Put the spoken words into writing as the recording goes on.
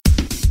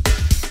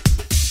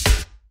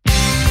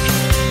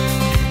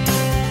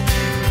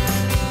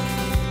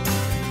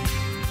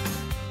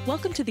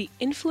Welcome to the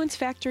Influence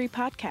Factory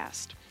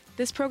podcast.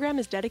 This program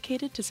is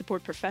dedicated to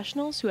support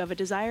professionals who have a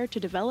desire to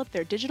develop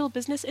their digital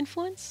business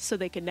influence so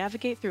they can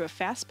navigate through a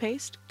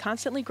fast-paced,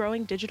 constantly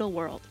growing digital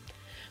world.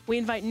 We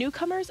invite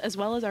newcomers as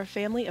well as our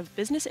family of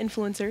business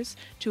influencers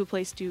to a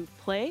place to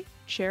play,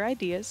 share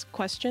ideas,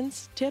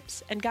 questions,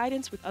 tips, and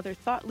guidance with other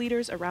thought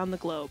leaders around the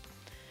globe.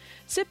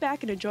 Sit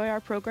back and enjoy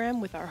our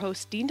program with our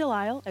host Dean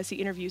Delisle as he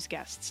interviews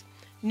guests.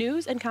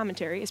 News and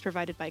commentary is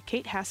provided by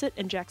Kate Hassett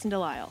and Jackson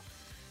Delisle.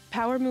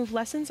 Power Move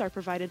lessons are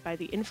provided by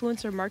the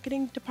Influencer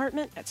Marketing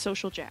Department at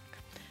Social Jack.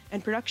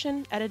 And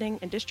production, editing,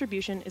 and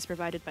distribution is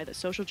provided by the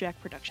Social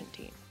Jack production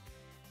team.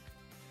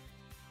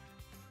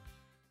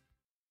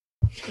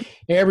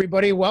 Hey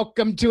everybody,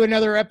 welcome to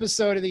another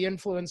episode of the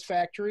Influence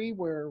Factory,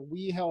 where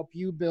we help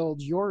you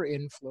build your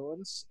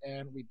influence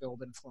and we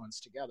build influence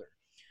together.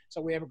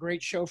 So we have a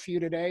great show for you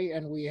today,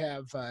 and we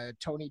have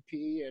Tony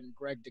P. and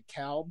Greg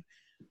DeKalb,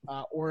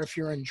 or if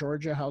you're in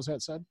Georgia, how's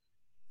that said?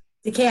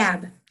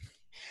 DeKalb.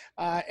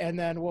 And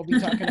then we'll be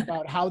talking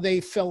about how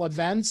they fill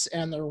events,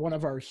 and they're one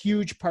of our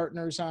huge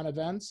partners on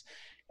events.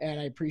 And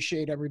I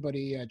appreciate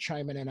everybody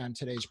chiming in on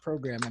today's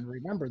program. And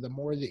remember, the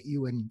more that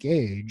you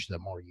engage, the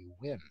more you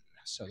win.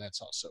 So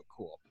that's also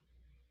cool.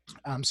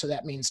 So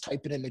that means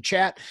type it in the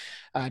chat,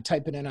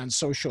 type it in on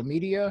social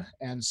media.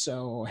 And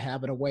so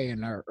have it away.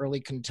 And our early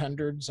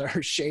contenders are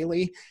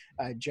Shaylee,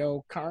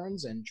 Joe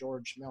Carnes, and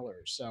George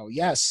Miller. So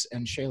yes,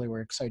 and Shaylee,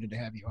 we're excited to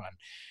have you on.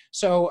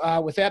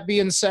 So with that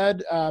being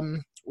said,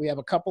 we have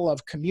a couple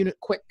of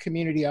quick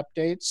community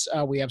updates.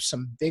 We have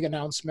some big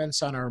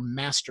announcements on our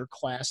master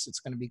class that's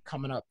going to be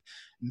coming up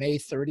May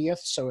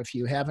 30th. So if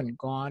you haven't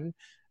gone,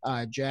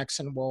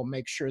 Jackson will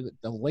make sure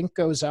that the link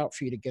goes out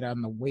for you to get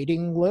on the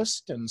waiting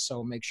list. And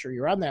so make sure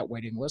you're on that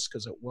waiting list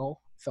because it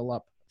will fill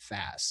up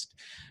fast.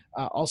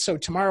 Also,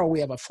 tomorrow we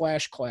have a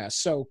flash class.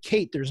 So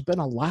Kate, there's been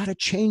a lot of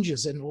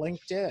changes in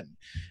LinkedIn.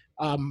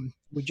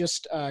 We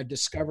just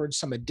discovered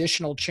some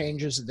additional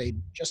changes. They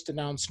just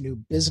announced new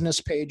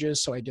business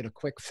pages. So I did a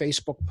quick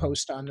Facebook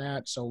post on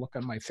that. So look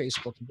on my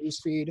Facebook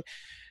newsfeed.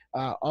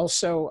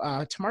 Also,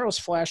 tomorrow's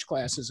flash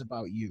class is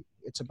about you.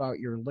 It's about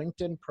your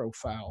LinkedIn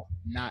profile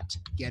not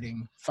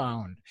getting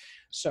found.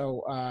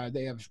 So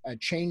they have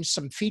changed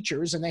some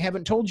features, and they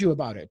haven't told you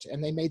about it.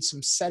 And they made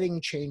some setting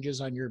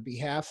changes on your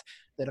behalf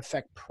that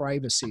affect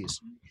privacy.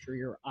 So make sure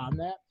you're on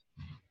that.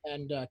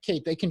 And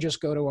Kate, they can just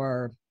go to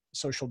our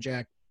Social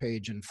Jack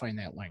page and find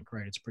that link,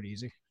 right? It's pretty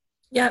easy.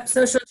 Yep,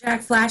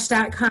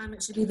 socialjackflash.com.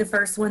 It should be the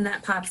first one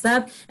that pops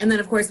up. And then,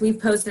 of course, we've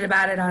posted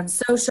about it on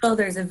social.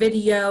 There's a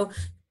video.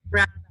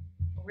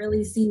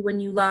 Really see when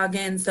you log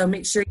in. So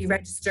make sure you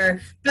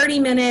register 30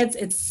 minutes.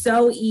 It's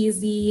so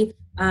easy.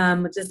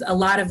 Just a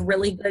lot of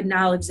really good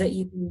knowledge that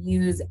you can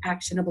use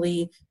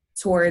actionably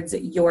towards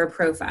your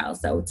profile.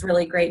 So it's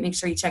really great. Make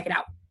sure you check it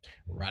out.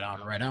 Right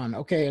on, right on.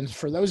 Okay, and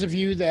for those of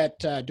you that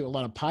do a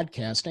lot of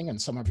podcasting,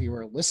 and some of you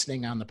are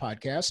listening on the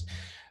podcast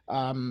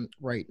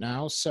right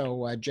now,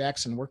 so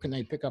Jackson, where can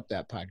they pick up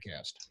that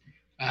podcast?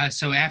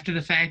 So after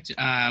the fact,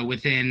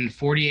 within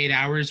 48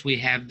 hours, we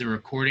have the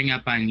recording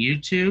up on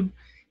YouTube,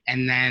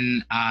 and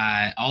then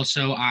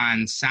also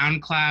on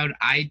SoundCloud,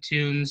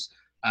 iTunes,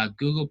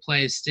 Google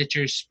Play,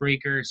 Stitcher,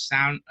 Spreaker,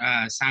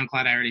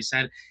 SoundCloud, I already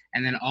said,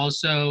 and then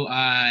also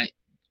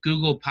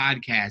Google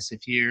Podcasts.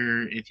 If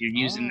you're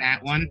using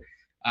that one,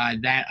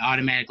 that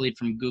automatically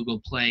from Google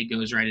Play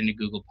goes right into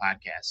Google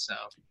Podcasts. So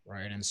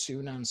right, and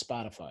soon on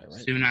Spotify,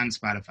 right? Soon on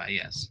Spotify,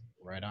 yes.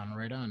 Right on,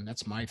 right on.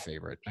 That's my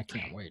favorite. I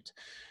can't wait.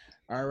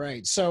 All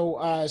right,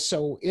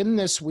 so in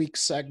this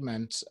week's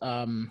segment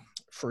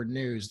for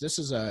news, this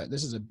is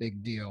a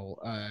big deal.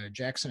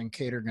 Jackson and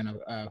Kate are going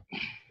to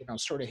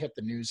sort of hit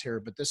the news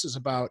here, but this is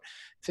about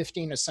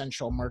 15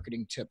 essential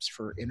marketing tips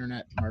for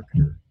internet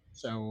marketers.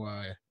 So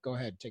go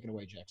ahead, take it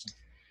away, Jackson.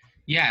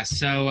 Yeah,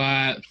 so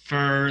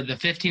for the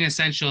 15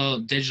 essential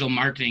digital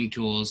marketing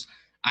tools,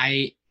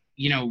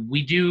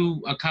 we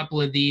do a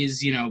couple of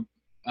these,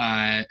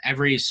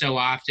 every so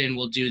often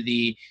we'll do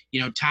the,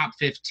 top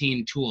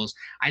 15 tools.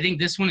 I think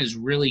this one is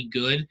really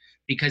good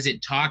because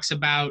it talks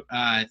about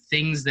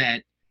things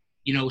that,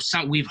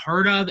 some we've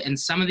heard of, and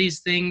some of these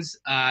things,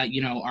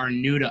 are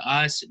new to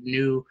us,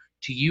 new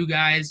to you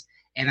guys.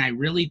 And I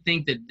really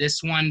think that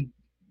this one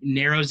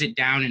narrows it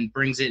down and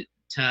brings it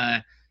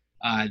to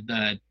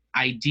the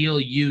ideal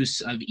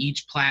use of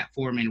each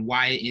platform and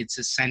why it's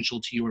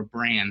essential to your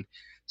brand.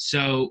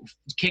 So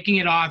kicking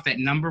it off at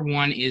number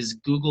one is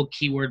Google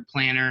Keyword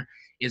Planner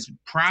is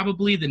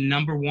probably the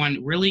number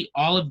one. Really,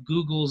 all of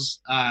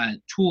Google's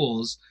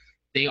tools,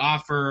 they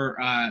offer,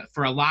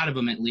 for a lot of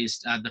them at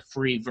least, the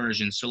free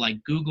version. So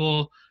like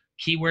Google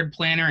Keyword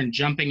Planner, and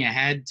jumping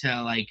ahead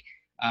to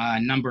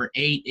number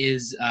 8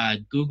 is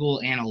Google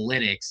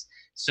Analytics.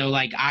 So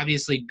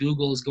obviously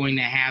Google is going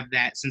to have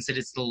that, since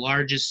it's the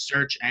largest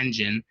search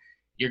engine.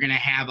 You're going to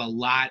have a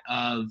lot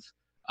of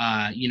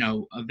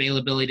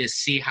availability to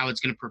see how it's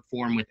going to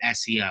perform with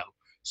SEO.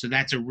 So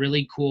that's a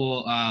really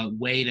cool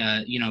way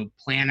to,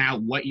 plan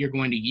out what you're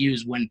going to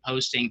use when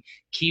posting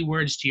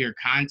keywords to your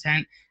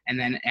content. And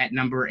then at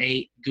number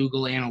 8,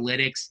 Google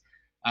Analytics,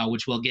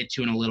 which we'll get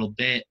to in a little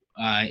bit.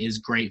 is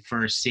great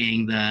for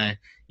seeing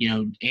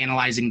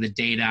analyzing the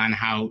data on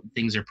how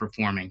things are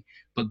performing.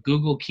 But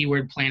Google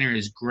Keyword Planner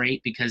is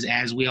great because,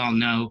 as we all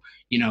know,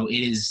 it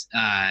is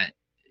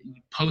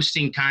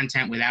posting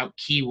content without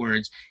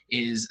keywords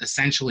is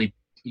essentially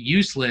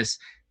useless,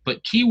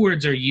 but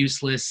keywords are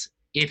useless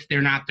if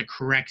they're not the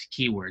correct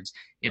keywords.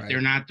 If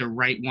they're not the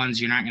right ones,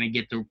 you're not going to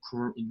get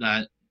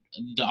the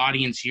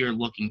audience you're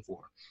looking for.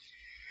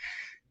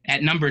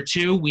 At number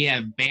 2, we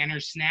have Banner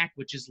Snack,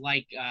 which is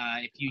like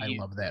I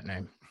love that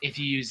name. If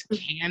you use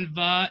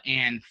Canva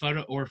and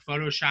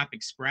Photoshop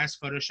Express.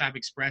 Photoshop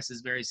Express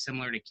is very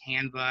similar to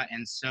Canva,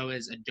 and so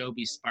is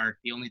Adobe Spark.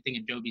 The only thing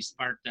Adobe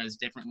Spark does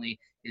differently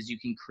is you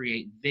can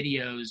create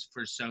videos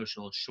for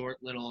social, short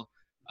little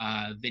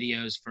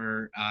videos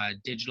for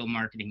digital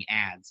marketing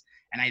ads.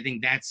 And I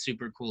think that's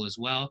super cool as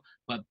well.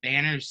 But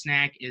Banner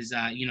Snack is,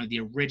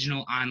 the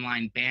original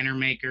online banner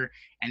maker,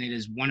 and it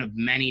is one of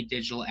many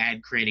digital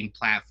ad creating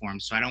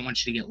platforms. So I don't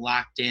want you to get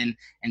locked in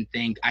and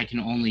think I can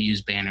only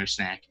use Banner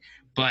Snack.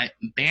 But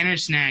Banner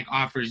Snack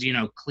offers,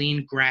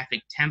 clean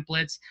graphic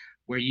templates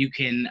where you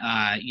can,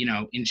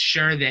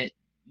 ensure that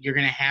you're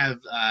going to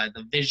have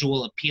the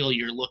visual appeal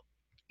you're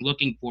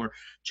looking for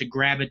to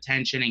grab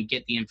attention and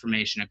get the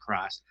information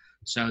across.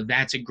 So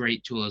that's a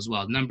great tool as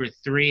well. Number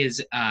 3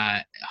 is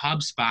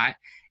HubSpot,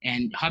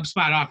 and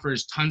HubSpot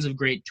offers tons of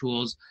great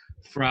tools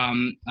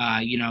from,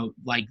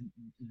 like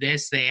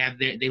this.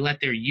 They let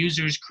their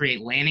users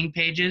create landing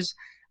pages.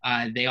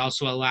 They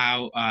also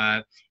allow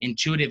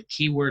intuitive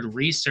keyword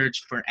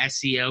research for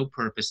SEO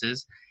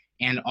purposes,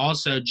 and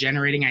also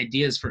generating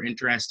ideas for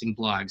interesting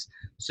blogs.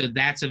 So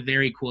that's a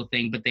very cool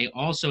thing. But they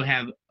also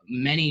have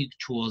many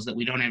tools that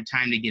we don't have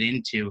time to get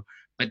into,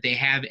 but they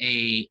have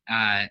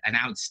an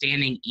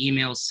outstanding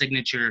email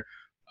signature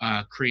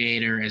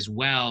creator as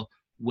well,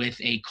 with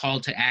a call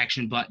to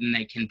action button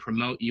that can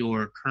promote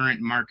your current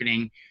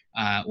marketing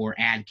or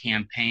ad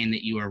campaign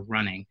that you are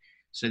running.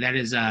 So that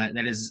is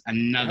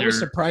another. I was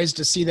surprised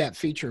to see that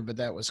feature, but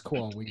that was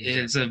cool.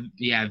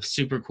 It's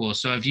super cool.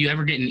 So if you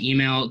ever get an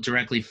email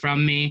directly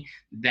from me,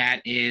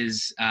 that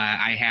is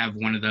I have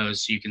one of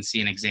those, so you can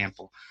see an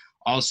example.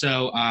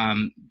 Also,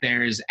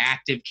 there's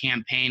Active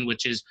Campaign,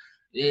 which is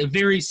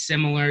very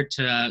similar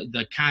to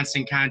the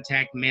Constant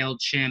Contact,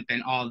 MailChimp,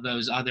 and all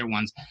those other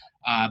ones.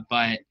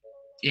 But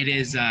it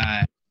is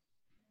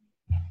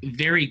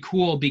very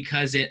cool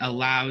because it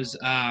allows,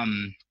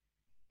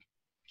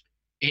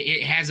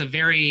 it has a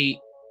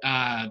very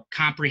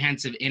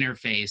comprehensive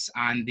interface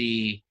on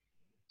the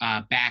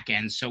back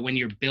end. So when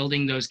you're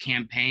building those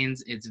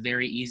campaigns, it's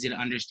very easy to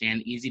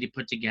understand, easy to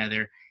put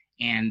together.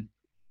 And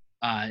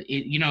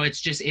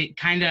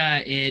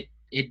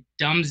it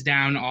dumbs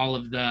down all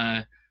of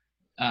the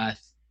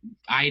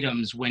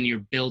items when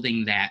you're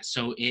building that.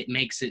 So it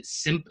makes it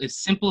it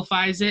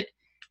simplifies it,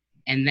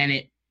 and then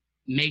it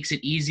makes it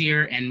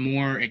easier and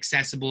more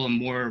accessible and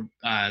more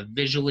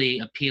visually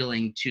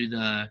appealing to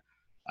the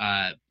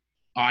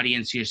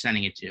audience you're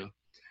sending it to.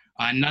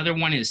 Another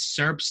one is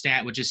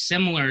SERPstat, which is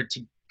similar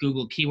to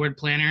Google Keyword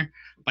Planner,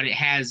 but it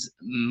has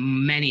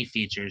many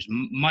features,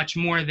 much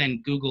more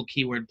than Google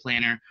Keyword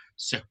Planner.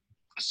 So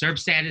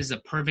SERPstat is a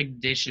perfect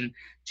addition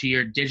to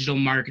your digital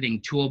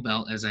marketing tool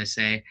belt, as I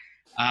say.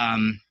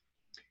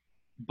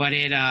 But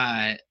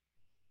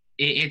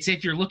it's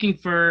if you're looking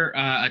for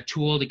a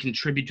tool to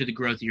contribute to the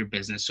growth of your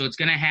business. So it's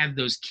going to have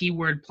those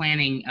keyword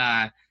planning,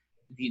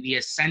 the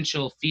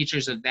essential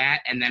features of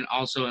that, and then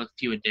also a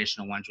few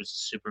additional ones, which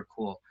is super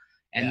cool.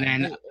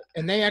 And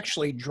they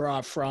actually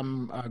draw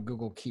from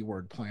Google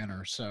Keyword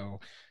Planner. So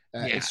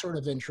it's sort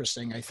of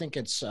interesting. I think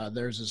it's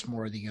theirs is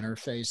more the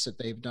interface that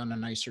they've done a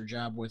nicer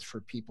job with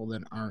for people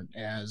that aren't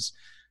as,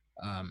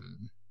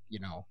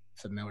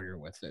 familiar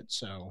with it.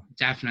 So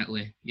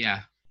definitely.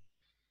 Yeah.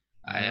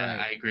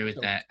 I agree with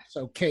that.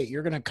 So Kate,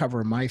 you're going to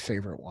cover my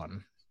favorite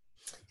one.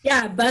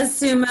 Yeah,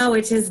 BuzzSumo,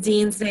 which is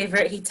Dean's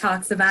favorite. He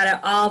talks about it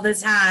all the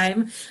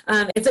time.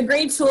 It's a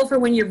great tool for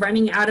when you're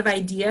running out of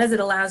ideas. It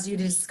allows you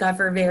to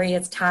discover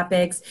various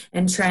topics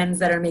and trends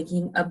that are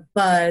making a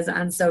buzz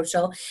on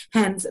social.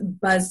 Hence,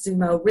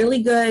 BuzzSumo,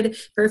 really good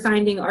for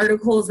finding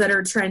articles that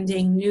are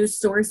trending, news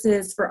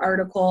sources for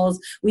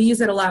articles. We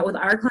use it a lot with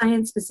our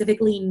clients,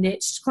 specifically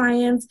niched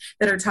clients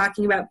that are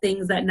talking about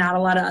things that not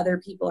a lot of other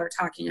people are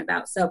talking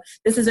about. So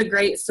this is a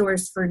great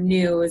source for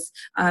news,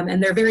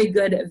 and they're very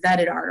good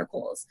vetted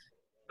articles.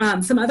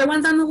 Some other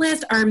ones on the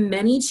list are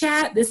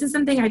ManyChat. This is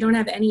something I don't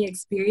have any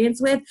experience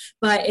with,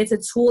 but it's a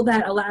tool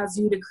that allows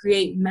you to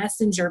create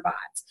messenger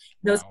bots.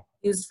 Those are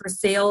used for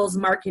sales,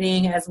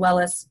 marketing, as well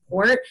as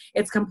support.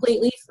 It's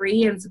completely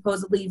free and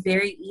supposedly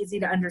very easy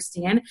to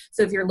understand.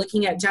 So if you're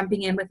looking at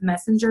jumping in with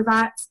messenger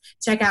bots,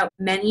 check out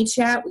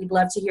ManyChat. We'd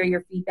love to hear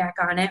your feedback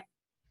on it.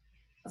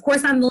 Of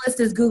course, on the list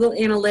is Google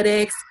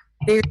Analytics.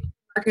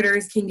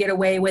 Marketers can get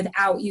away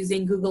without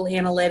using Google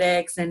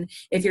Analytics, and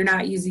if you're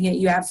not using it,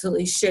 you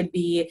absolutely should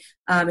be.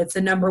 It's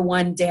the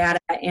 #1 data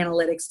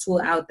analytics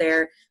tool out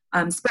there.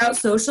 Sprout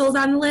Social is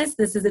on the list.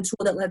 This is a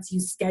tool that lets you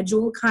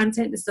schedule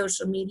content to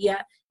social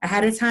media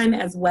ahead of time,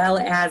 as well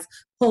as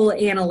pull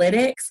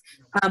analytics.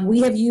 We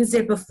have used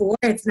it before.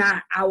 It's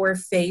not our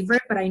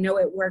favorite, but I know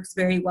it works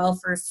very well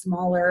for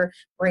smaller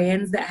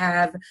brands that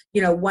have,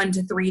 1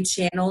 to 3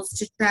 channels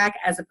to track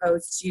as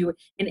opposed to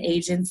an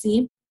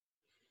agency.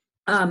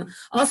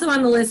 Also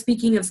on the list,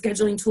 speaking of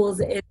scheduling tools,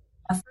 is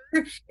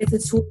Buffer. It's a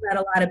tool that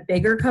a lot of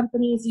bigger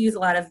companies use, a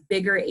lot of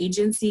bigger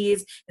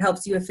agencies. It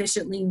helps you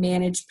efficiently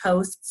manage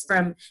posts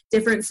from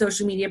different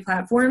social media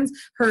platforms.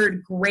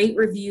 Heard great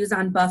reviews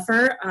on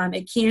Buffer.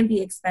 It can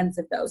be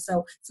expensive though,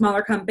 so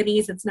smaller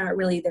companies, it's not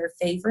really their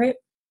favorite.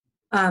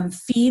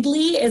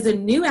 Feedly is a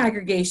new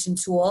aggregation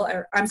tool,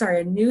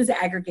 a news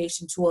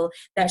aggregation tool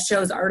that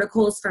shows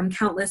articles from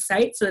countless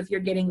sites. So if you're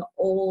getting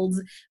old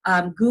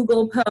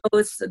Google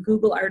posts,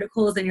 Google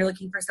articles, and you're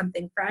looking for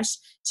something fresh,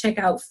 check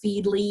out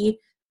Feedly.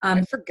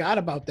 I forgot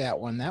about that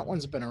one. That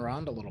one's been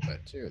around a little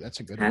bit too. That's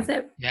a good one. Has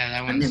it? Yeah,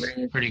 that one's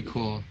pretty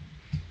cool.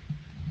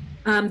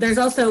 There's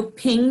also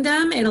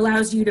Pingdom. It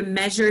allows you to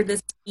measure the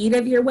speed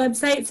of your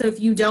website. So if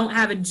you don't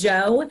have a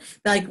Joe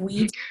like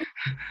we do,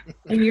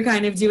 and you're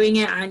kind of doing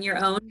it on your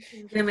own,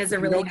 Pingdom is a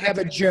really you don't have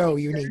a Joe,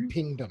 you need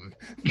Pingdom.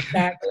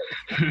 Exactly.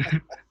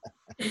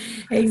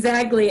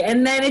 Exactly.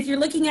 And then if you're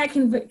looking at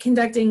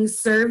conducting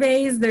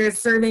surveys,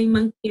 there's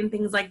SurveyMonkey and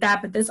things like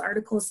that, but this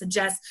article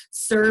suggests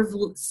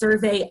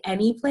Survey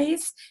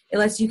Anyplace. It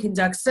lets you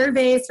conduct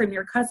surveys from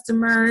your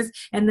customers,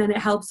 and then it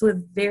helps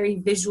with very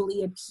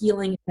visually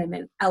appealing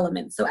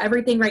elements. So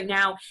everything right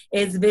now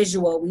is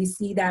visual. We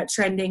see that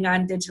trending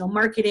on digital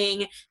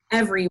marketing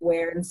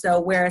everywhere. And so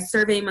whereas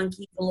SurveyMonkey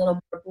is a little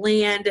more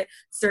bland,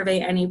 Survey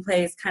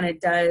Anyplace kind of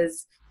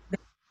does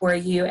for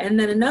you. And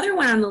then another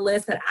one on the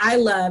list that I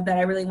love that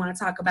I really want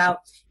to talk about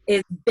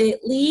is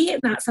Bitly.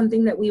 Not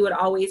something that we would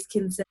always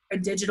consider a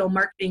digital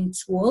marketing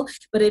tool,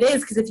 but it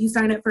is, because if you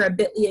sign up for a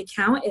Bitly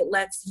account, it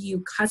lets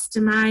you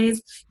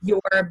customize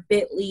your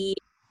Bitly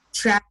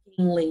tracking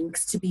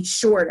links to be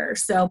shorter.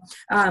 So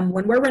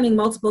when we're running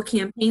multiple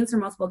campaigns for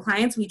multiple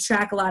clients, we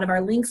track a lot of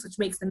our links, which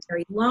makes them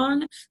very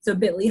long. So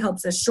Bitly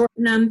helps us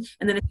shorten them.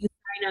 And then if you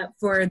sign up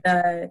for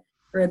the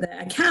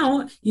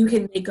account, you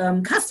can make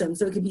them custom.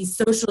 So it could be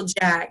Social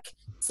Jack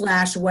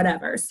 /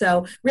 whatever.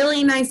 So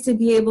really nice to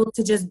be able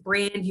to just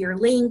brand your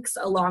links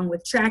along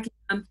with tracking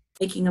them,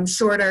 making them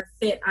shorter,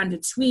 fit onto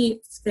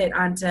tweets, fit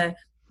onto,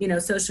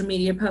 social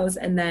media posts.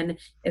 And then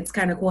it's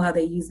kind of cool how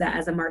they use that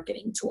as a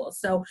marketing tool.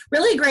 So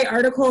really great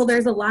article.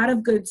 There's a lot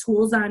of good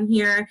tools on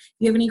here. If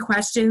you have any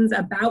questions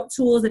about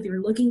tools, if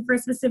you're looking for a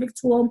specific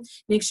tool,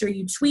 make sure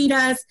you tweet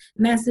us,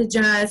 message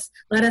us,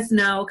 let us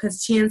know,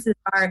 because chances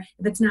are,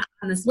 if it's not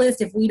on this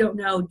list, if we don't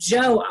know,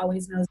 Joe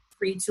always knows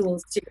free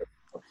tools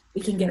too.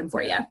 We can get them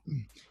for you.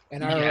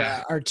 And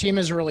our team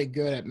is really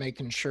good at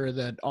making sure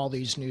that all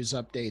these news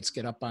updates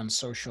get up on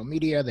social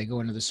media. They go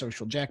into the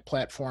Social Jack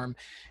platform,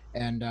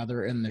 and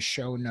they're in the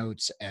show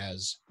notes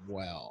as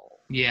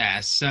well.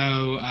 Yeah,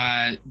 so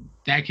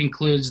that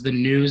concludes the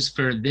news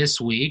for this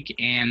week.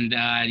 And,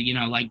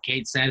 like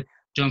Kate said,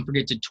 don't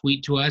forget to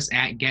tweet to us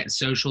at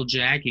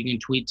GetSocialJack. You can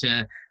tweet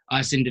to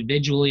us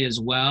individually as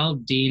well.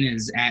 Dean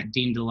is at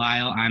Dean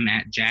Delisle. I'm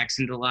at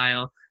Jackson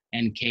Delisle.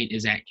 And Kate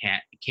is at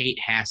Kate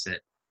Hassett.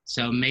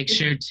 So make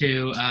sure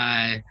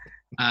to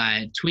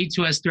tweet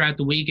to us throughout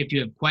the week if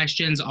you have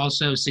questions,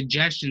 also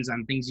suggestions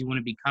on things you want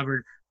to be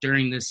covered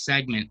during this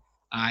segment.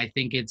 I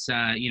think it's,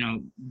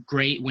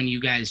 great when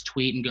you guys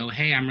tweet and go,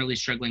 hey, I'm really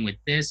struggling with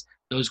this.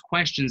 Those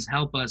questions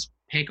help us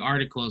pick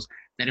articles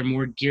that are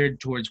more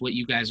geared towards what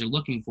you guys are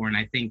looking for. And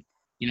I think,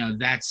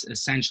 that's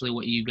essentially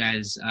what you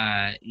guys,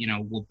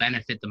 will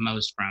benefit the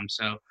most from.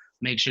 So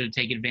make sure to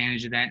take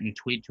advantage of that and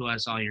tweet to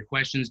us all your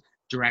questions,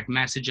 direct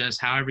message us,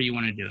 however you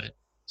want to do it.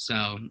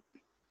 So,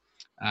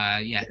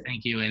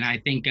 thank you. And I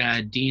think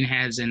Dean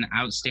has an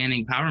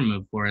outstanding power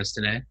move for us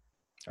today.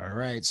 All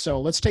right,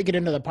 so let's take it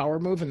into the power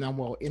move, and then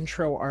we'll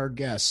intro our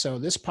guests. So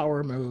this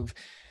power move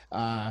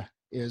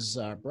is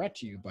brought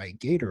to you by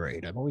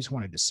Gatorade. I've always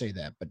wanted to say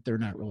that, but they're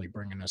not really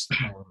bringing us the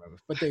power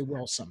move, but they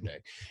will someday.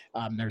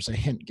 There's a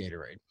hint,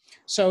 Gatorade.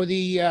 So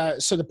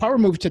the power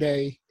move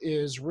today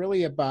is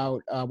really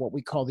about what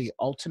we call the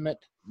ultimate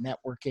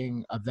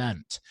networking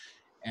event.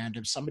 And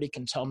if somebody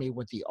can tell me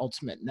what the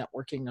ultimate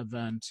networking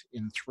event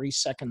in 3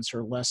 seconds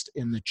or less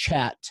in the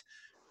chat,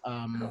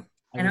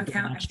 I don't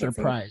count. An extra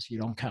prize. You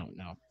don't count,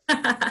 no.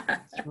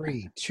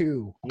 3,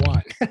 2,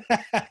 1.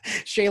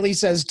 Shaylee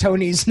says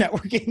Tony's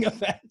networking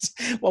event.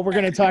 Well, we're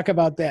going to talk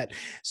about that.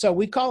 So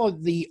we call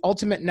it the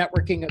ultimate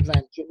networking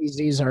event. Jimmy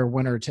Z's our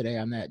winner today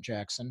on that,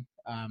 Jackson.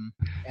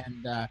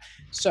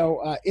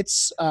 So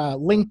it's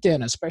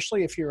LinkedIn,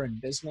 especially if you're in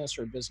business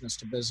or business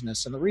to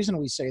business. And the reason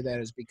we say that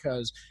is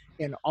because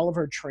in all of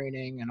our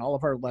training and all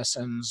of our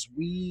lessons,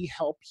 we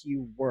help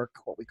you work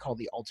what we call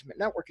the ultimate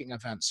networking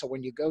event. So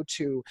when you go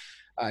to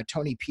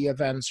Tony P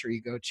events, or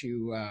you go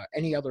to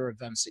any other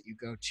events that you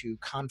go to,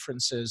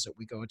 conferences that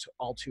we go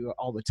to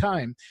all the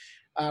time,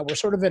 we're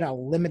sort of in a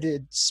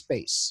limited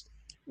space.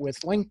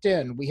 With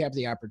LinkedIn, we have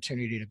the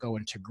opportunity to go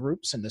into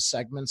groups, into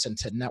segments,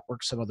 into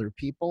networks of other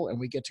people, and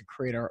we get to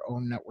create our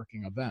own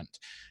networking event.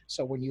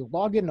 So when you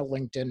log into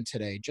LinkedIn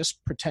today,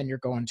 just pretend you're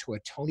going to a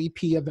Tony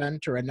P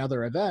event or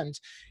another event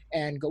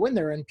and go in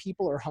there, and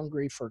people are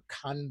hungry for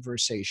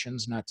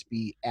conversations, not to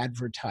be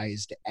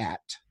advertised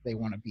at. They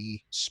want to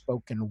be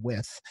spoken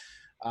with.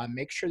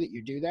 Make sure that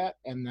you do that,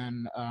 and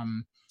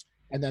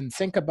then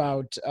think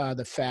about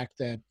the fact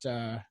that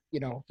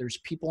there's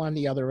people on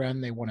the other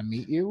end. They want to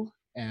meet you,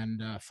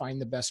 and find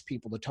the best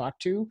people to talk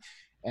to,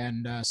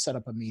 and set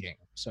up a meeting.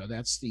 So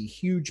that's the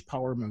huge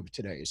power move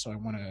today. So I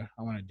want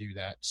to do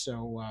that.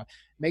 So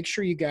make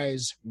sure you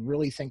guys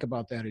really think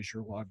about that as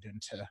you're logged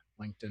into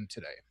LinkedIn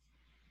today.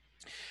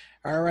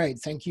 All right.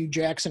 Thank you,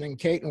 Jackson and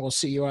Kate, and we'll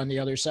see you on the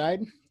other side.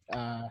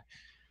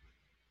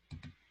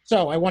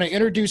 So I want to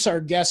introduce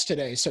our guests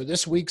today. So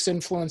this week's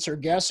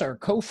influencer guests are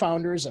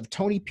co-founders of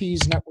Tony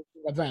P's Networking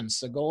Events.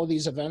 The goal of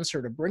these events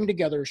are to bring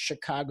together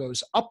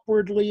Chicago's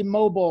upwardly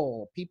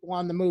mobile, people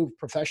on the move,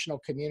 professional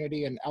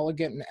community, and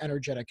elegant and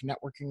energetic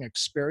networking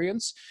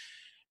experience.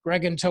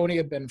 Greg and Tony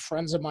have been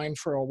friends of mine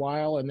for a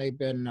while, and they've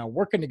been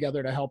working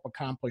together to help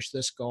accomplish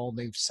this goal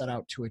they've set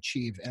out to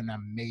achieve in an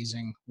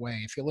amazing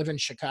way. If you live in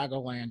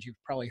Chicagoland,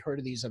 you've probably heard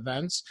of these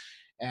events,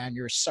 and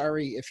you're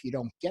sorry if you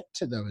don't get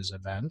to those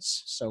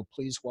events. So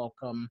please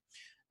welcome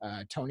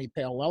Tony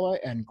Paolella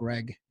and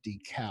Greg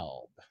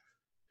DeKalb.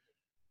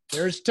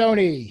 There's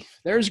Tony.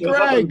 There's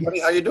Greg.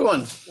 How you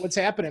doing? What's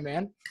happening,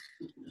 man?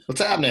 What's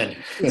happening?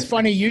 It's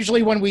funny.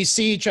 Usually when we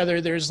see each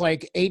other, there's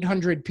like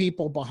 800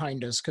 people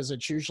behind us because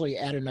it's usually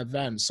at an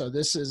event. So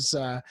this is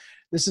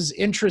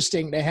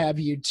interesting to have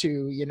you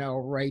two,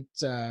 right,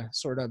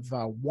 sort of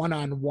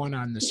one-on-one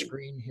on the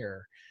screen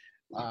here.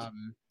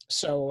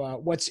 So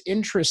what's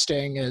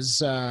interesting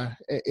is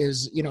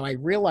I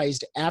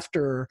realized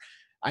after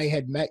I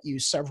had met you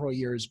several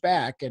years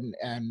back, and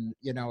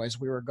as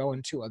we were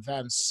going to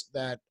events,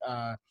 that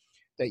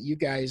you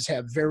guys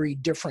have very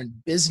different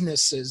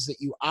businesses that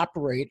you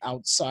operate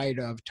outside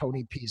of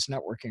Tony P's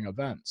networking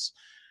events.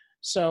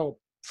 So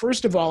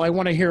first of all, I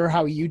want to hear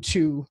how you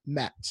two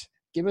met.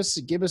 Give us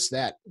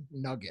that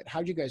nugget.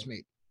 How'd you guys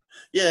meet?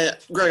 Yeah,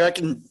 Greg, I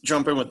can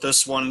jump in with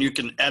this one. You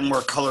can add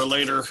more color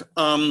later.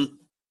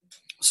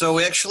 So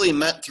we actually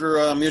met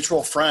through a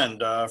mutual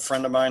friend, a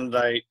friend of mine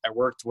that I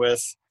worked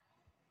with.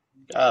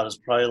 God, it was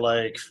probably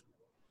like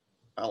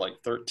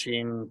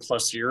 13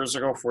 plus years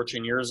ago,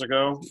 14 years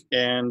ago.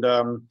 And,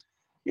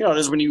 it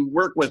is when you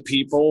work with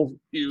people,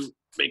 you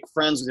make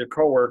friends with your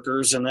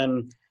coworkers. And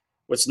then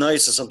what's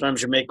nice is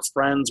sometimes you make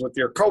friends with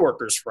your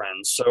coworkers'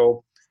 friends.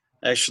 So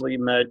I actually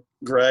met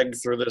Greg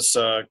through this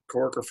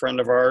coworker friend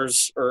of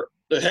ours, or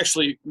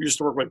actually we used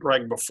to work with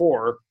Greg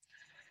before.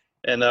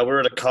 And we were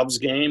at a Cubs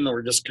game, and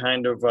we're just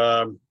kind of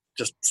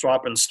just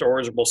swapping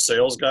stories. We're both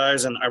sales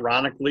guys. And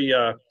ironically,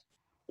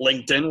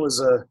 LinkedIn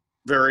was a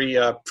very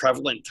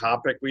prevalent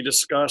topic we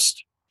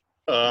discussed.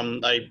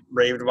 I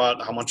raved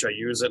about how much I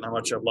use it and how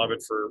much I love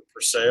it for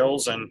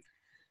sales. And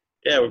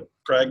yeah,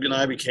 Greg and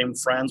I became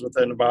friends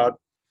within about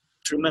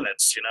 2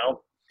 minutes,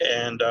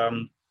 and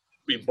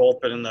we've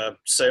both been in the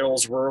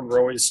sales world.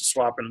 We're always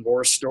swapping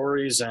war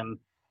stories, and,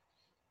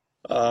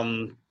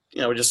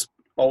 we just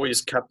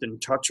always kept in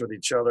touch with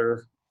each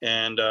other.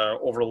 And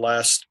over the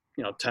last,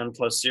 10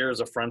 plus years,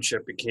 the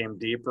friendship became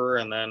deeper.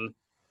 And then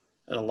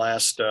in the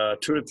last 2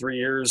 to 3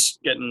 years,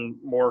 getting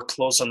more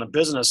close on the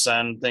business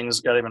end,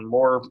 things got even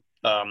more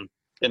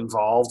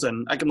involved.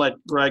 And I can let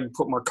Greg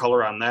put more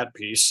color on that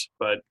piece.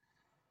 But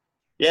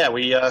yeah,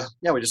 we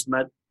just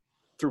met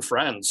through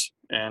friends,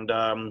 and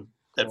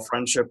that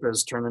friendship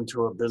has turned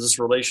into a business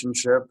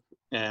relationship.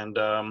 And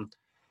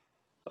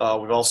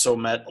we've also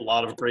met a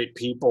lot of great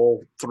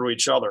people through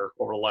each other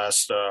over the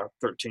last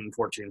 13,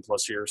 14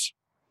 plus years.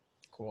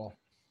 Cool.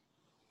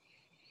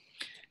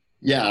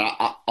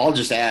 Yeah, I'll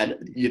just add,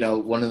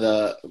 one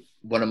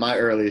of my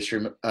earliest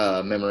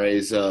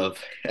memories of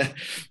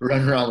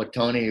running around with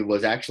Tony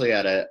was actually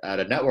at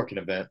a networking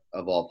event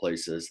of all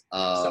places.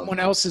 Someone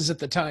else's at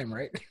the time,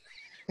 right?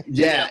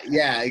 Yeah,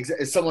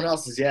 someone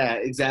else's. Yeah,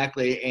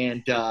 exactly.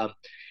 And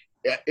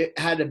it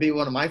had to be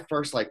one of my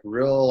first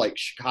real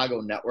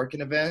Chicago networking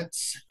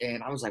events.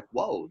 And I was like,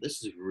 whoa,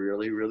 this is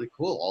really, really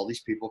cool. All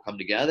these people come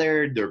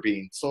together, they're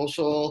being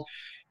social,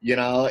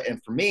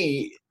 and for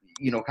me,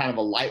 kind of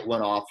a light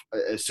went off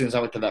as soon as I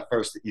went to that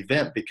first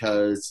event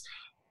because,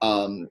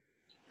 I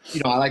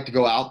like to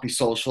go out, be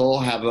social,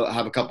 have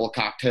a couple of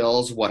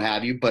cocktails, what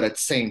have you. But at the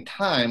same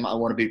time, I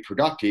want to be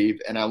productive,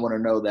 and I want to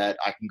know that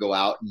I can go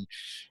out and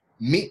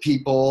meet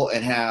people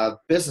and have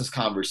business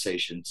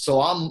conversations.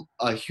 So I'm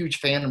a huge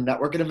fan of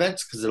networking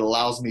events because it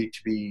allows me to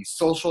be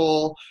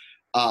social,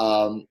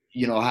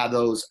 have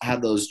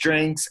those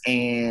drinks,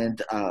 and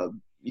at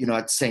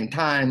the same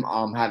time,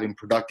 I'm having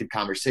productive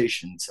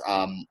conversations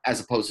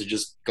as opposed to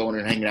just going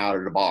and hanging out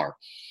at a bar.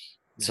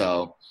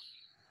 So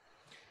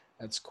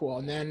that's cool.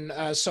 And then,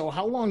 so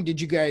how long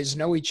did you guys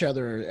know each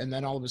other? And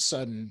then all of a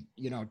sudden,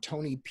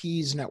 Tony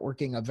P's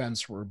networking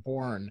events were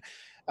born,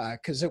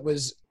 because it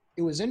was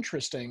it was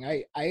interesting.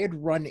 I had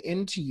run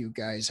into you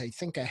guys, I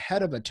think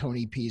ahead of a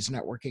Tony P's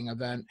networking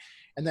event.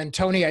 And then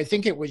Tony, I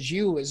think it was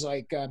you, was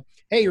like,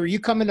 hey, are you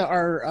coming to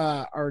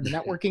our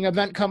networking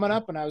event coming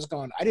up? And I was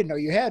going, I didn't know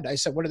you had. I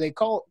said, what are they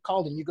called?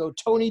 And you go,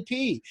 Tony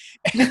P.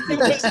 And it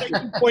was like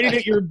you pointed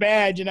at your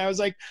badge, and I was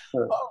like,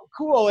 oh,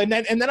 cool. And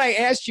then I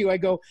asked you, I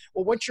go,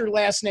 well, what's your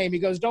last name? He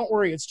goes, don't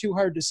worry, it's too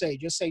hard to say.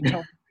 Just say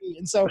Tony P.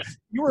 And so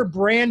you were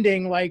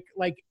branding like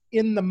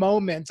in the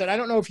moment. And I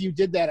don't know if you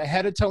did that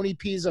ahead of Tony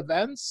P's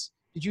events.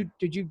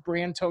 Did you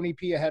brand Tony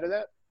P ahead of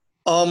that?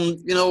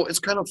 It's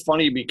kind of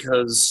funny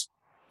because,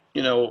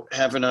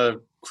 having a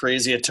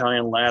crazy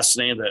Italian last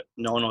name that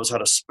no one knows how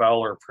to spell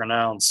or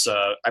pronounce.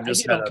 I've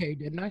just I did okay,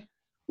 didn't I?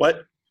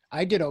 What?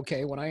 I did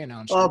okay when I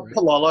announced. Right?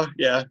 Paolella,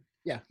 yeah.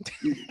 Yeah.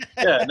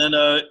 Yeah, and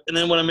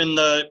then when I'm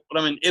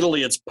in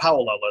Italy, it's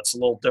Paolella. It's a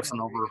little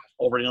different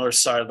over the other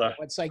side of the.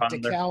 It's like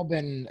DeKalb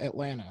in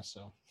Atlanta,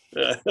 so.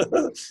 Yeah.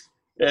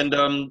 And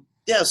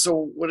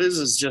so what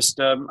is just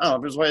I don't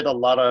know. I've had a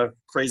lot of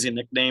crazy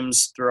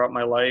nicknames throughout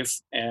my life,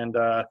 and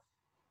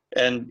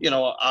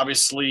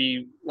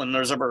obviously when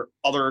there's ever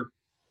other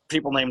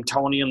people named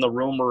Tony in the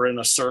room or in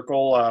a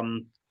circle,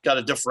 got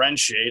to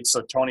differentiate.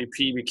 So Tony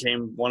P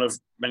became one of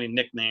many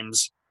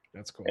nicknames.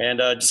 That's cool. And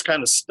just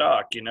kind of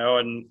stuck,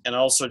 and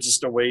also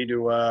just a way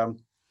to,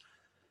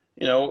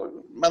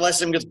 my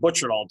last name gets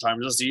butchered all the time.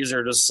 It's just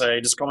easier to say,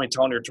 just call me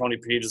Tony or Tony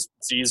P. It's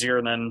easier,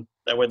 and then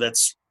that way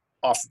that's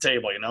off the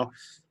table,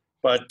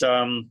 But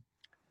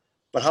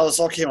how this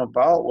all came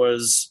about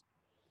was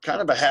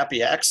kind of a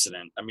happy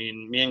accident. I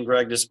mean, me and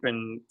Greg just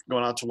been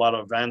going out to a lot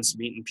of events,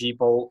 meeting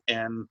people,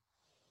 and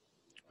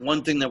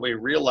one thing that we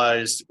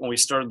realized when we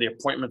started the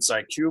Appointments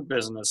IQ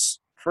business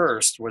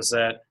first was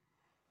that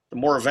the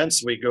more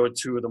events we go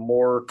to, the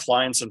more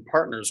clients and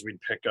partners we'd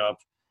pick up.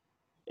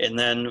 And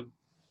then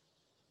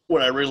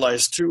what I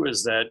realized too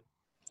is that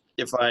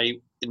if I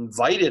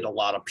invited a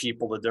lot of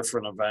people to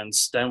different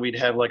events, then we'd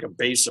have like a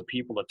base of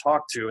people to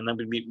talk to, and then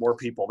we'd meet more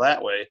people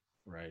that way.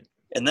 Right.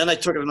 And then I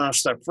took it another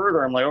step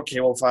further. I'm like, okay,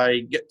 well, if I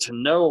get to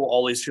know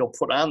all these people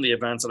put on the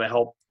events and I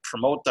help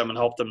promote them and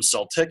help them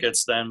sell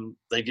tickets, then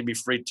they give me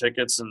free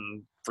tickets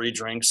and free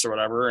drinks or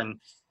whatever. And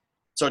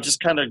so it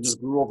just kind of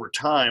just grew over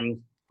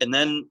time. And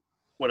then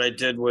what I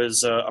did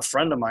was a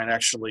friend of mine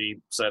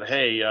actually said,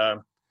 hey,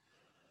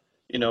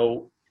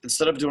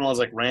 instead of doing all those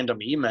like random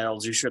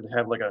emails, you should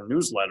have like a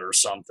newsletter or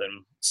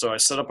something. So I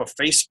set up a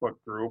Facebook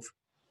group.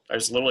 I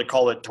just literally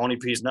called it Tony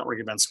P's Network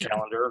Events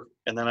Calendar.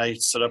 And then I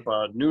set up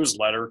a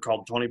newsletter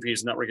called Tony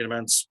P's Network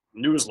Events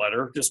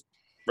Newsletter, just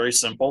very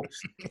simple.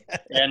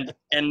 and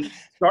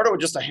started with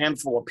just a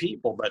handful of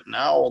people, but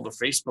now the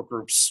Facebook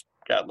group's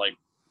got like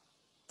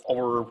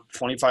over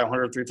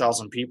 2,500,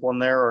 3,000 people in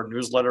there. Our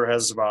newsletter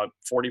has about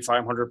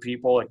 4,500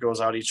 people. It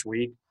goes out each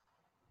week.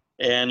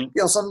 And,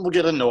 some people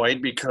get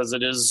annoyed because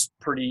it is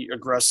pretty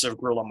aggressive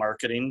guerrilla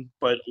marketing,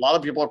 but a lot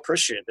of people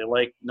appreciate it. They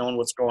like knowing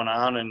what's going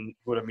on and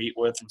who to meet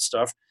with and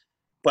stuff.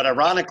 But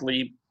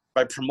ironically,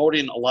 by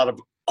promoting a lot of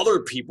other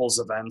people's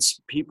events,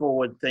 people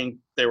would think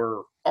they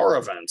were our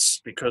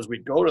events because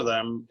we'd go to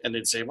them and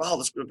they'd say, wow,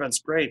 this event's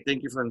great.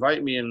 Thank you for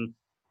inviting me. And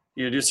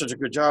you do such a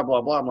good job,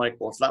 blah, blah. I'm like,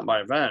 well, it's not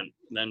my event.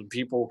 And then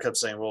people kept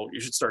saying, well, you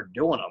should start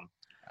doing them.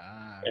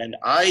 And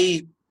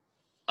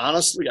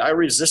honestly, I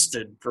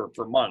resisted for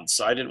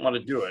months. I didn't want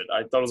to do it.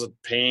 I thought it was a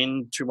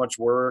pain, too much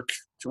work,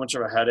 too much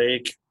of a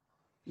headache.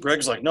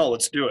 Greg's like, no,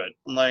 let's do it.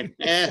 I'm like,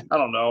 I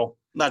don't know.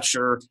 Not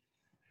sure.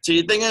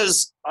 See, the thing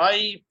is,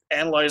 I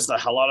analyze the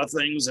hell out of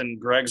things, and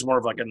Greg's more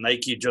of like a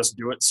Nike just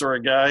do it sort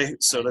of guy.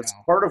 So that's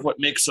part of what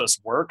makes us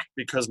work,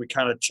 because we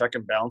kind of check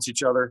and balance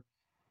each other.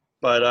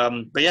 But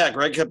yeah,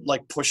 Greg kept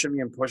like pushing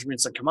me and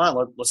said, come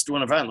on, let's do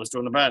an event. Let's do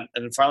an event.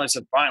 And then finally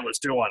said, fine, let's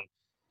do one.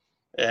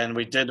 And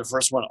we did the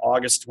first one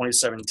August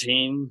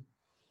 2017.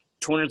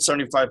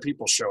 275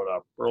 people showed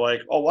up. We're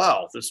like, oh,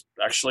 wow, this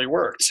actually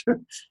worked.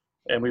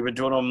 And we've been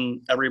doing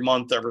them every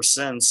month ever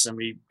since. And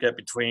we get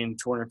between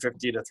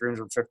 250 to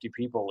 350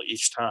 people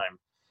each time.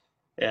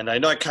 And I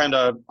know I kind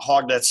of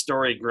hogged that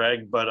story,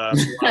 Greg, but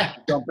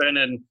jump in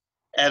and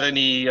add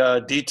any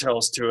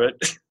details to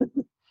it.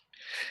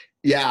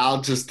 Yeah,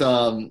 I'll just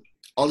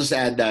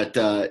add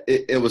that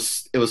it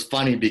was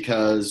funny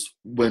because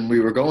when we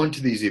were going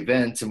to these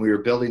events and we were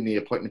building the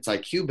Appointments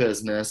IQ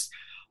business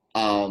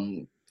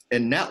and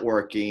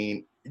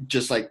networking,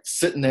 just like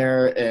sitting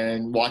there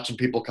and watching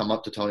people come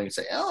up to Tony and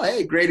say, "Oh,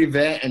 hey, great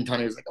event," and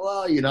Tony was like,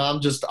 "Well, I'm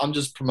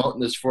just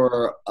promoting this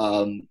for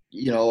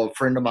a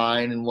friend of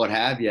mine and what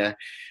have you,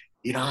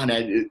 and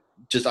I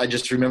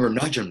just remember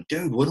nudging him,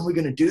 dude, when are we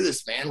gonna do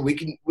this, man? We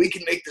can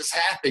make this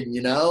happen,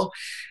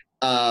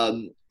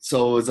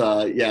 So it was,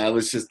 it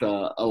was just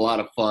a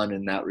lot of fun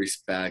in that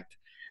respect.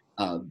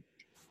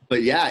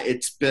 But yeah,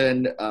 it's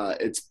been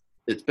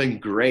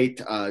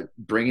great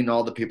bringing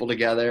all the people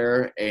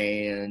together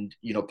and,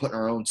 putting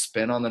our own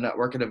spin on the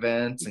networking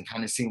events and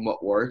kind of seeing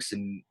what works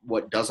and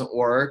what doesn't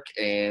work.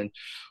 And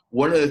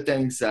one of the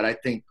things that I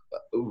think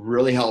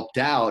really helped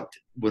out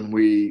when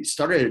we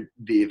started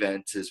the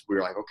events is we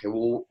were like, okay,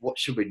 well, what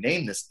should we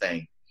name this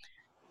thing?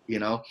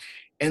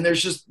 And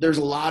there's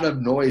a lot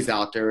of noise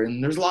out there,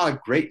 and there's a lot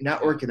of great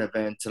networking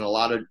events and a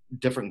lot of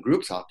different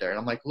groups out there. And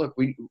I'm like, look,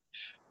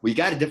 we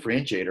got to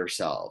differentiate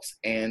ourselves.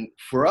 And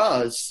for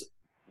us,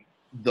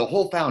 the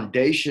whole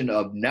foundation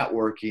of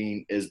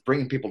networking is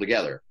bringing people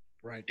together,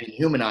 right, and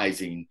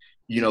humanizing,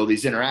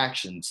 these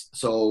interactions.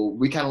 So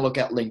we kind of look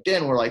at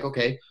LinkedIn. We're like,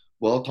 okay,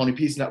 well, Tony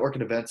P's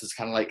networking events is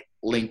kind of like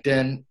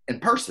LinkedIn in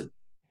person,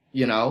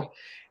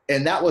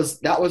 and that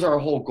was our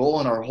whole goal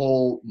and our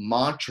whole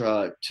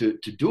mantra to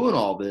doing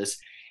all this.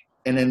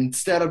 And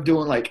instead of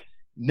doing like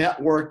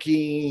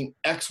networking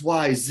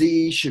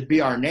XYZ should be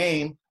our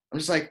name, I'm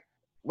just like,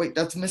 wait,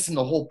 that's missing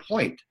the whole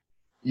point.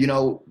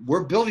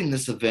 We're building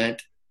this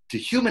event to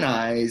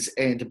humanize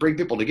and to bring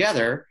people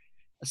together.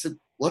 I said,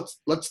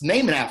 let's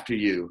name it after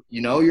you.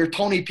 You're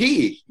Tony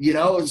P.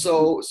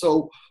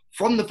 So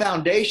from the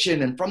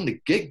foundation and from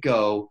the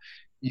get-go,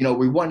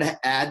 we want to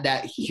add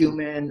that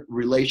human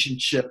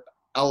relationship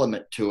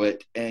element to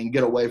it and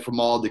get away from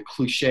all the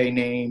cliche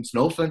names.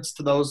 No offense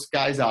to those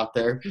guys out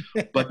there,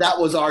 but that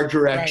was our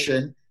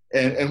direction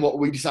and what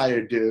we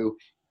decided to do.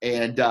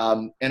 And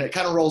it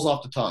kind of rolls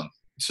off the tongue.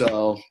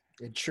 So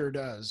it sure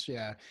does.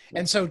 Yeah.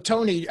 And so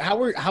Tony, how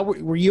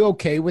were you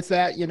okay with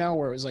that?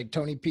 Where it was like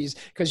Tony P's,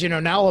 because,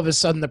 now all of a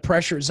sudden the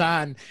pressure's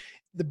on,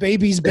 the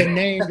baby's been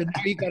named and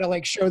now you got to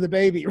like show the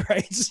baby.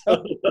 Right.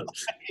 So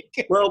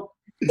well,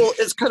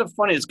 it's kind of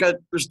funny.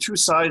 There's two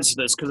sides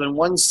to this, because in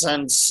one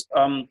sense,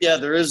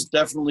 there is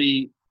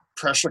definitely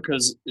pressure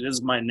because it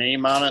is my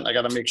name on it. I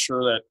got to make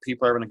sure that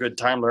people are having a good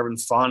time, they're having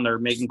fun, they're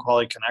making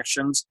quality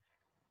connections.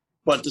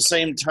 But at the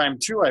same time,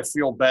 too, I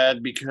feel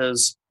bad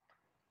because,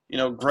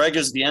 Greg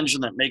is the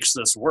engine that makes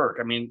this work.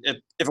 I mean, if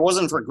it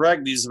wasn't for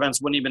Greg, these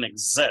events wouldn't even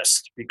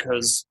exist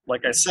because,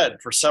 like I said,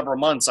 for several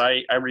months,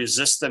 I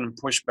resisted and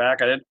pushed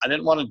back. I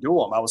didn't want to do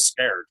them. I was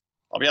scared.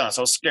 I'll be honest,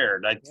 I was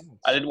scared.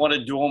 I didn't want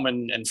to do them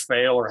and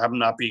fail or have them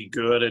not be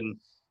good and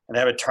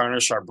have it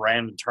tarnish our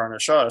brand and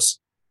tarnish us.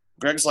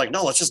 Greg's like,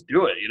 no, let's just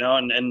do it,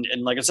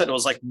 and like I said, it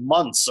was like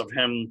months of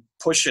him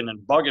pushing and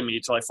bugging me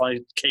until I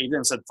finally caved in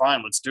and said,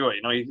 fine, let's do it.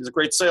 He's a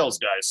great sales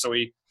guy, so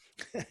he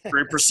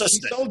very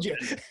persistent. He sold you.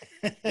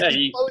 Yeah,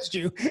 he closed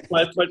you.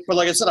 but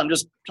like I said, I'm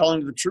just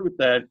telling you the truth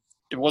that if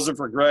it wasn't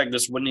for Greg,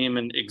 this wouldn't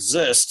even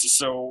exist.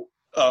 So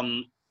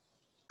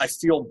I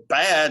feel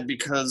bad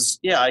because,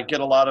 I get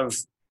a lot of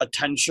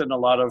attention, a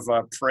lot of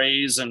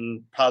praise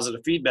and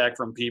positive feedback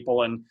from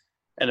people. And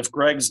if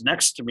Greg's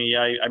next to me,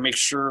 I make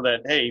sure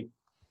that, hey,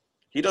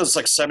 he does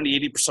like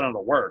 70-80% of the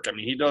work. I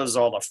mean, he does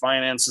all the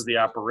finances, the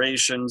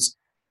operations.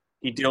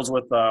 He deals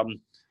with,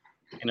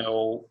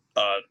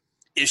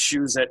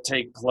 issues that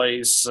take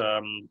place,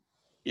 the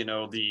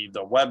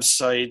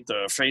website,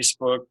 the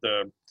Facebook,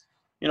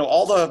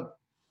 all the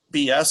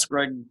BS.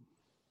 Greg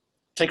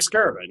takes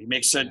care of it. He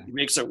makes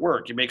it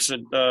work. He makes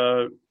it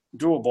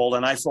doable.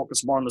 And I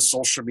focus more on the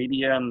social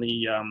media and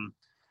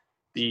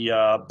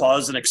the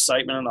buzz and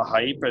excitement and the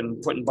hype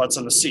and putting butts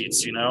in the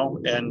seats,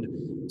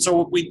 And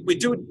so we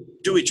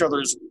do each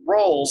other's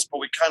roles, but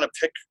we kind of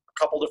pick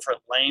a couple different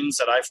lanes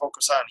that I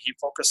focus on, he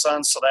focuses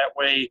on. So that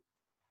way,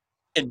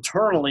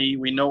 internally,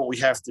 we know what we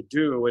have to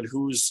do and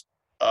who's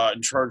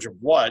in charge of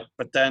what.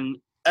 But then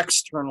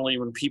externally,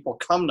 when people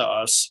come to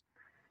us,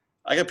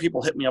 I get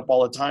people hit me up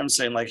all the time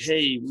saying like,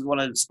 hey, we want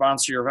to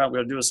sponsor your event. We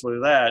want to do this, we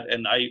do that.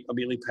 And I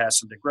immediately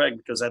pass them to Greg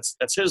because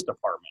that's his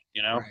department,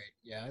 Right.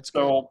 Yeah, that's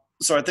good.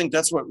 So I think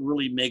that's what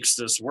really makes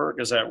this work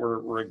is that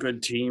we're a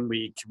good team.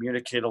 We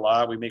communicate a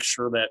lot. We make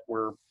sure that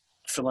we're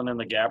filling in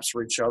the gaps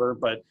for each other.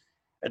 But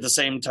at the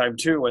same time,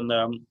 too, when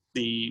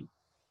the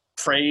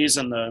praise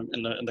and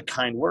the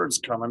kind words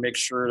come, I make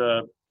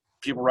sure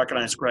people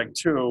recognize Greg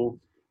too,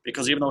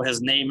 because even though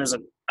his name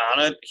isn't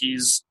on it,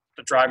 he's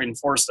the driving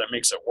force that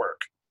makes it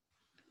work.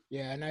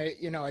 Yeah, and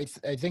I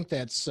think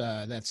that's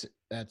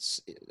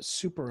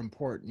super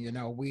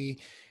important. We,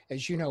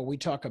 as we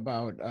talk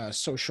about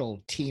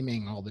social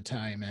teaming all the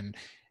time,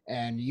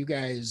 and you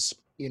guys,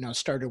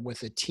 started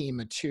with a team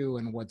of two.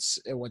 And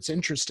what's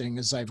interesting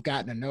is I've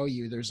gotten to know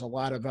you. There's a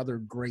lot of other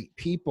great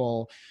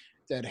people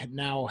that had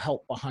now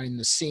help behind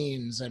the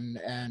scenes, and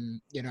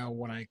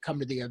when I come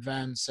to the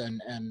events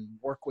and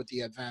work with the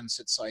events,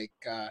 it's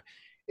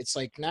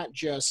like not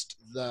just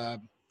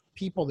the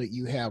people that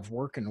you have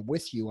working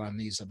with you on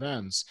these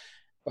events,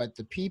 but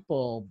the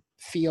people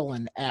feel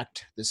and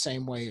act the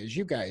same way as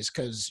you guys.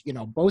 Because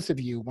both of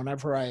you,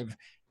 whenever I've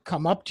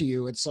come up to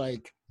you, it's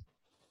like,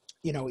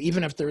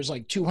 even if there's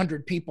like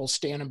 200 people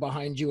standing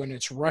behind you and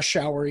it's rush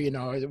hour,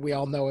 we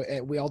all know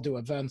it, we all do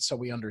events, so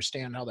we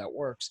understand how that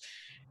works.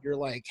 You're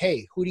like,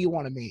 hey, who do you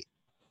want to meet?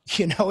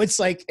 It's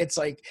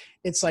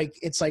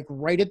like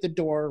right at the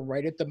door,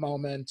 right at the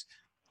moment,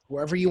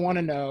 whoever you want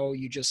to know,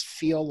 you just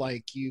feel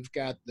like you've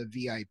got the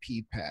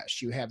VIP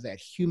pass. You have that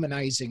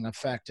humanizing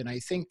effect. And I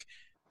think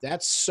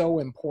that's so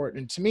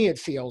important. To me, it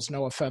feels,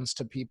 no offense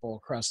to people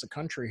across the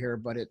country here,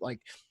 but it like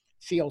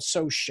feels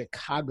so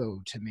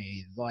Chicago to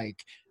me.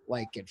 Like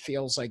it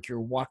feels like you're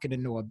walking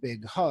into a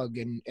big hug.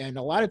 And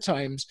a lot of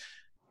times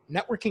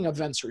networking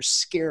events are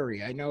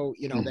scary. I know,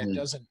 that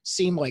doesn't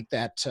seem like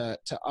that to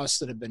us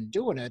that have been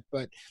doing it,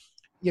 but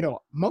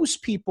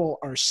most people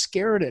are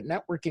scared at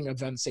networking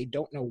events. They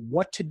don't know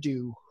what to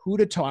do, who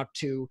to talk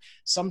to.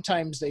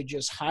 Sometimes they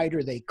just hide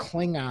or they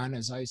cling on,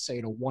 as I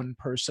say, to one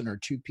person or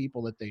two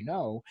people that they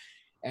know.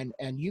 And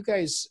you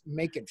guys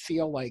make it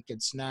feel like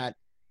it's not,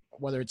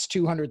 whether it's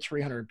 200,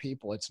 300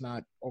 people, it's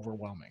not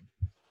overwhelming.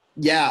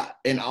 Yeah.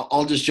 And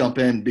I'll just jump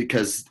in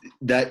because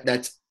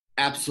that's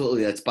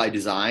absolutely, that's by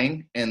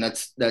design, and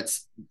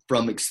that's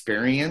from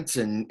experience.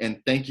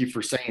 And thank you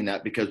for saying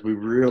that, because we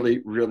really,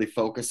 really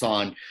focus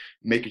on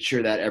making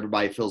sure that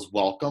everybody feels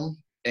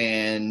welcome,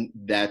 and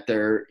that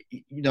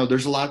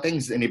there's a lot of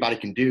things anybody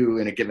can do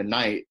in a given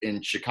night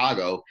in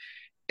Chicago.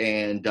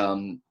 And,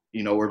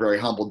 we're very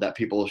humbled that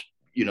people,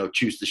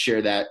 choose to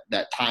share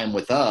that time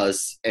with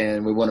us,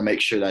 and we want to make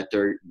sure that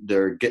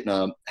they're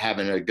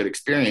having a good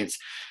experience.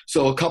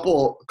 So a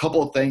couple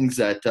of things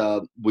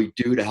that we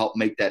do to help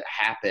make that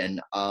happen.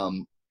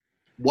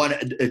 One,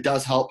 it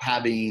does help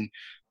having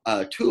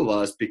two of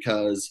us,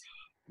 because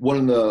one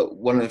of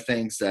the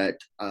things that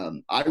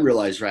I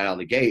realized right out of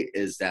the gate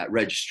is that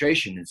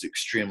registration is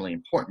extremely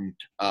important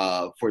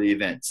for the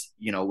events.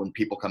 When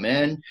people come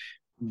in,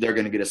 they're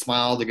going to get a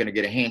smile, they're going to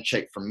get a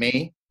handshake from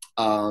me.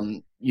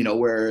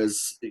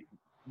 Whereas,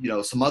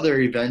 some other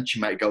events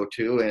you might go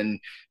to and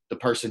the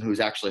person who's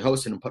actually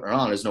hosting and putting it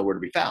on is nowhere to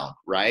be found.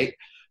 Right.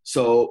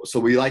 So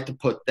we like to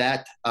put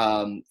that,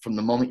 from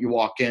the moment you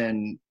walk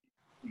in,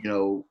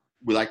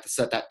 we like to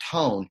set that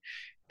tone.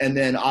 And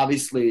then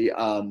obviously,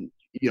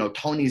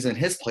 Tony's in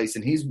his place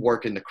and he's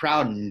working the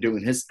crowd and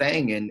doing his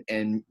thing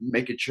and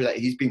making sure that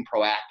he's being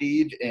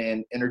proactive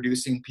and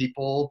introducing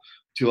people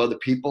to other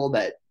people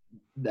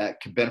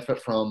that could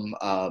benefit from,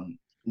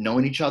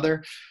 knowing each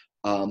other.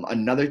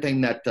 Another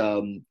thing that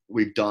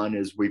we've done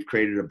is we've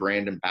created a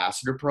brand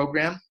ambassador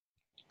program.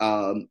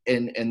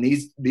 And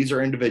these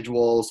are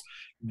individuals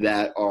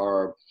that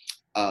are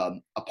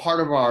a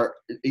part of our,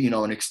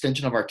 an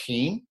extension of our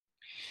team.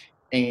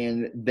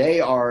 And they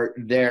are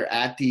there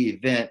at the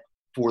event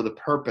for the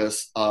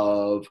purpose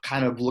of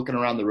kind of looking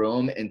around the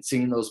room and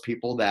seeing those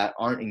people that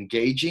aren't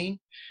engaging,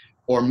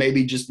 or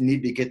maybe just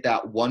need to get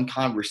that one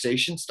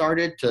conversation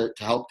started to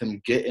help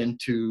them get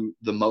into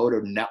the mode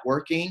of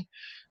networking.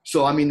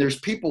 So, there's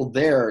people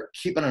there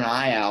keeping an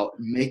eye out,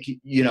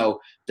 to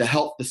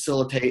help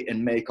facilitate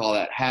and make all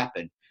that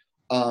happen.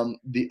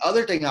 The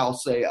other thing I'll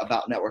say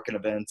about networking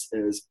events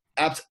is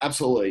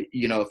absolutely,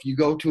 if you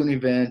go to an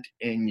event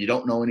and you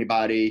don't know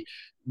anybody,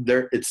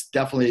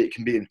 it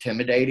can be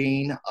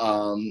intimidating.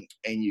 And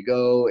you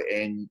go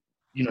and,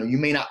 you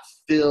may not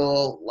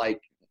feel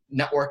like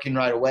networking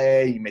right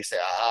away. You may say,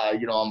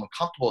 I'm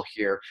uncomfortable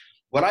here.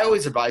 What I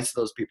always advise to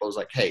those people is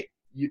like, hey,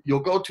 you'll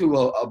go to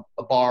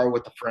a bar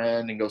with a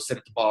friend and go sit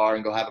at the bar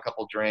and go have a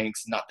couple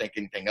drinks, not think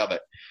anything of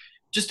it.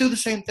 Just do the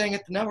same thing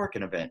at the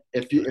networking event.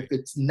 If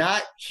it's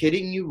not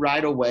hitting you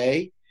right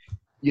away,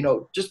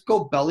 just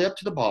go belly up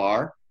to the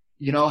bar,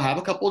 have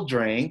a couple of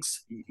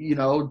drinks,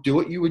 do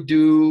what you would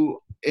do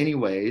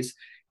anyways.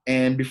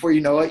 And before you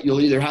know it,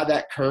 you'll either have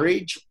that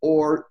courage,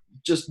 or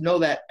just know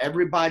that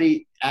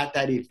everybody at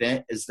that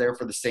event is there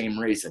for the same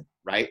reason,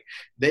 right?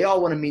 They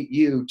all want to meet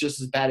you just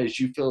as bad as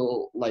you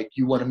feel like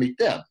you want to meet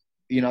them.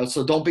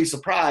 So don't be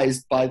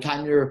surprised by the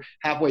time you're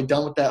halfway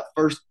done with that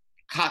first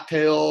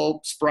cocktail,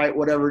 Sprite,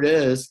 whatever it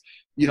is,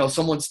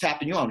 someone's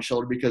tapping you on the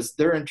shoulder because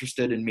they're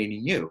interested in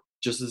meeting you,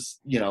 just as,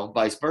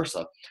 vice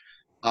versa.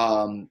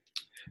 So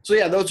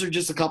yeah, those are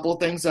just a couple of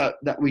things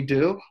that we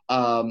do.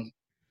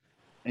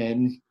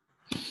 And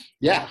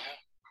yeah.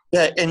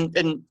 Yeah. And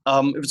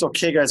if it's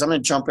okay, guys, I'm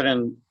going to jump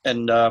in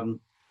and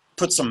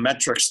put some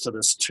metrics to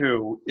this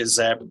too,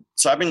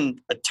 so I've been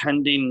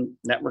attending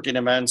networking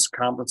events,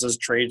 conferences,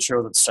 trade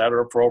shows, et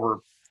cetera, for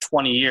over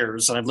 20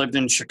 years. And I've lived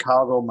in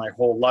Chicago my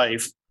whole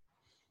life.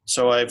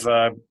 So I've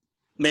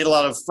made a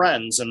lot of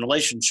friends and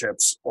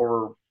relationships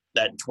over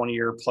that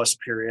 20-year plus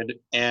period.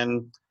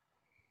 And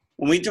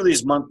when we do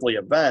these monthly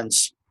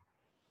events,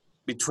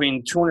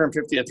 between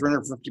 250 to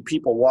 350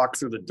 people walk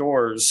through the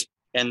doors,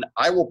 and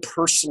I will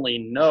personally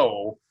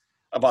know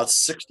about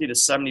 60 to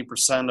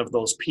 70% of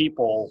those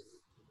people.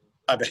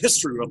 I have a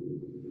history with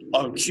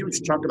a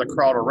huge chunk of the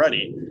crowd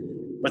already,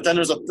 but then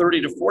there's a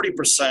 30 to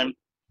 40%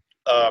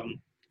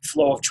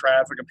 flow of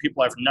traffic of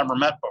people I've never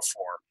met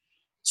before.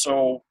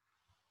 So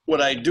what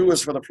I do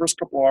is, for the first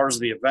couple of hours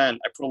of the event,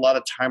 I put a lot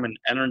of time and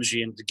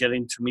energy into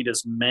getting to meet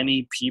as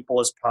many people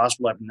as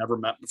possible I've never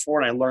met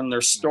before, and I learn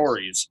their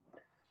stories.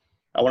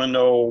 I want to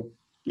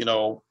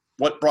know,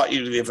 what brought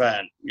you to the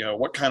event?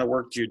 What kind of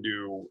work do you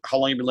do? How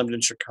long have you been living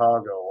in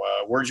Chicago?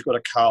 Where'd you go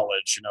to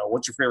college?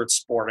 What's your favorite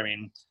sport?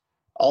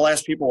 I'll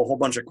ask people a whole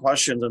bunch of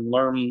questions and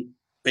learn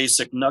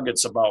basic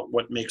nuggets about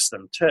what makes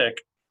them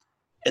tick.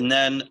 And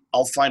then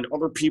I'll find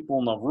other people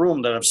in the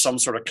room that have some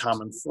sort of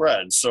common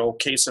thread. So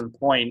case in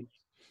point,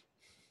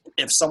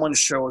 if someone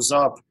shows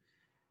up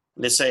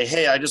and they say,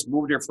 hey, I just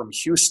moved here from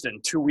Houston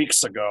 2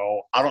 weeks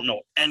ago. I don't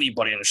know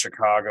anybody in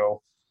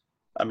Chicago.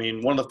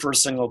 One of the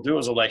first things they'll do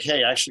is they're like,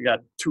 hey, I actually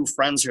got two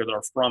friends here that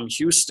are from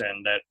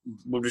Houston that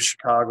moved to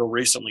Chicago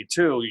recently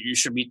too. You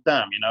should meet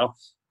them,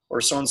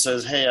 Or someone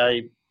says,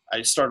 hey,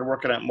 I started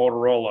working at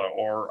Motorola,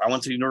 or I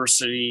went to the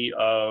University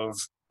of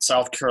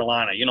South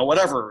Carolina,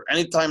 whatever.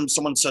 Anytime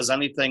someone says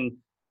anything,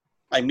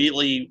 I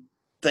immediately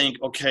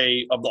think,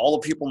 okay, of all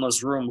the people in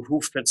this room,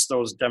 who fits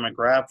those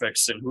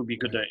demographics and who'd be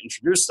good to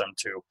introduce them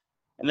to?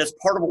 And that's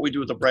part of what we do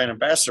with the brand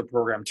ambassador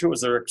program too,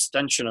 is they're an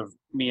extension of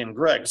me and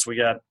Greg. So we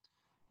got,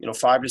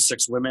 5 to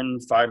 6 women,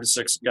 5 to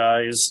 6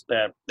 guys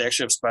that they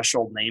actually have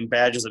special name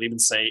badges that even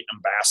say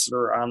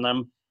ambassador on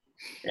them.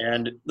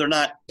 And they're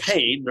not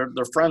paid.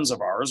 They're friends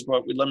of ours,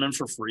 but we let them in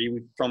for free.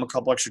 We throw them a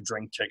couple extra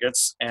drink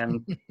tickets,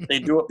 and they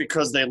do it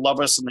because they love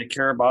us and they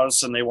care about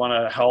us and they want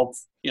to help,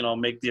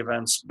 make the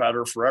events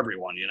better for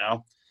everyone,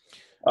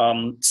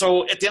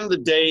 So at the end of the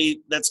day,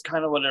 that's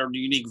kind of what our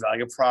unique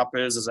value prop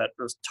is that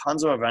there's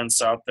tons of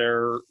events out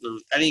there.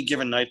 There's any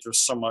given night, there's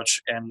so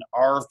much. And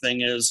our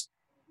thing is,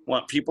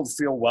 want people to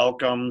feel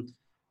welcome,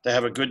 to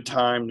have a good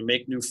time, to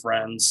make new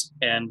friends.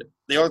 And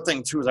the other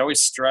thing too is I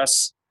always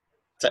stress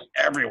to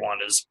everyone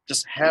is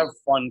just have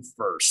fun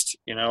first.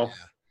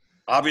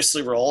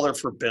 Obviously we're all there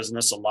for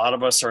business. A lot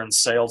of us are in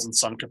sales in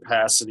some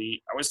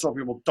capacity. I always tell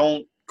people,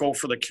 don't go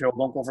for the kill,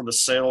 don't go for the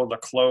sale or the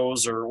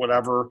close or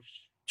whatever.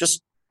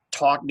 Just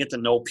talk and get to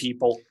know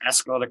people,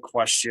 ask other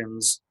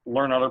questions,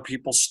 learn other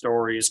people's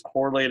stories,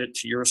 correlate it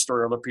to your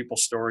story, other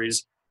people's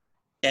stories.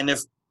 And if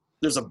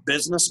there's a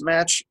business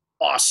match,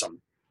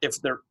 awesome. If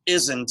there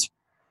isn't,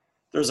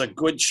 there's a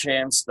good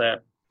chance that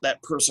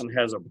that person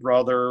has a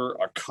brother,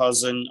 a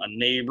cousin, a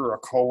neighbor, a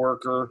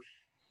coworker,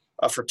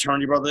 a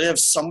fraternity brother. They have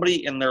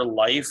somebody in their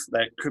life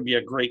that could be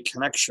a great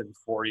connection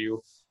for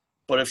you.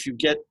 But if you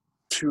get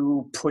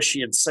too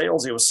pushy and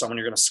salesy with someone,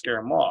 you're going to scare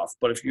them off.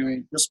 But if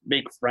you just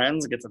make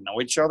friends, get to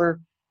know each other,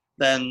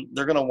 then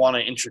they're going to want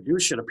to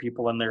introduce you to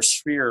people in their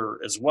sphere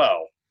as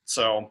well.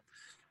 So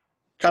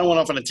kind of went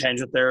off on a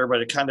tangent there,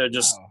 but it kind of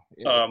just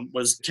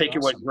was taking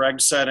awesome. What Greg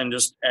said and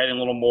just adding a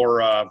little more,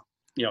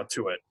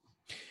 to it.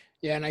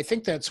 Yeah, and I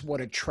think that's what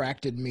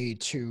attracted me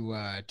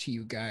to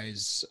you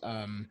guys.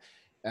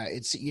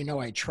 It's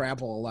I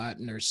travel a lot,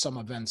 and there's some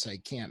events I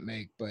can't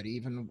make, but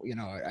even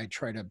I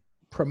try to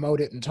promote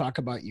it and talk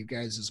about you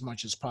guys as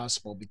much as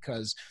possible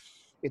because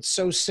it's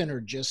so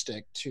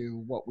synergistic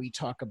to what we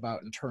talk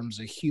about in terms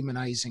of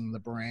humanizing the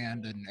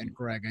brand. And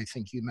Greg, I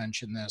think you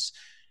mentioned this.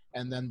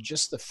 And then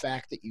just the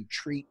fact that you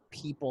treat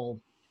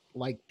people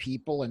like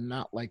people and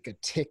not like a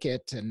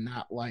ticket and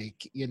not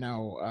like,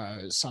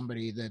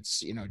 somebody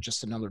that's,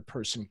 just another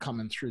person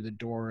coming through the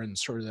door and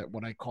sort of that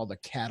what I call the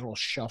cattle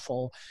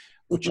shuffle,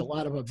 which a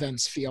lot of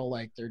events feel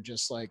like they're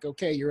just like,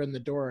 okay, you're in the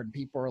door and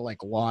people are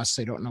like lost.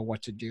 They don't know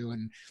what to do.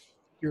 And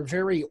you're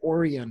very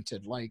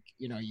oriented. Like,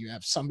 you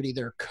have somebody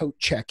there coat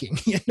checking,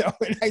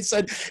 and I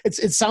said,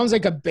 it sounds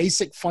like a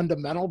basic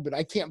fundamental, but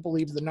I can't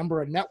believe the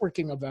number of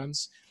networking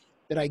events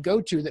that I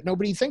go to that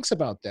nobody thinks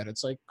about that.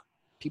 It's like,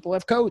 people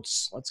have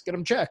coats. Let's get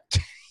them checked.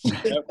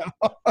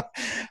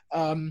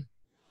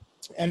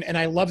 And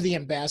I love the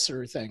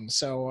ambassador thing.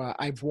 So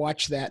I've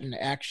watched that in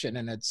action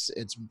and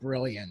it's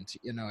brilliant.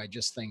 I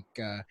just think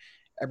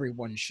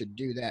everyone should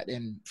do that.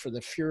 And for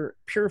the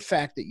pure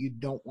fact that you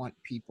don't want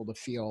people to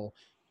feel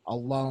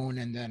alone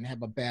and then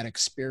have a bad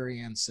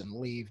experience and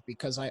leave,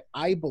 because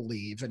I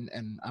believe,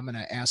 and I'm going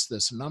to ask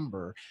this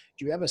number,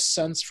 do you have a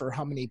sense for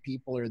how many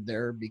people are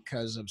there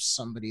because of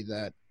somebody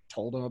that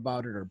told them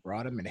about it or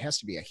brought them? It has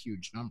to be a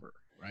huge number,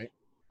 right?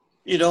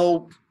 I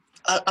don't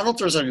know if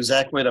there's an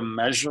exact way to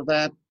measure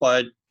that,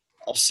 but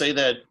I'll say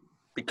that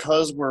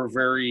because we're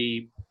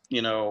very,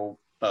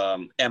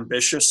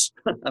 ambitious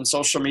on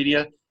social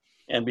media,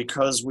 and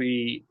because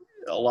a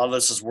lot of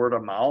this is word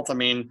of mouth. I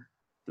mean,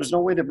 there's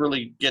no way to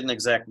really get an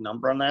exact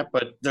number on that,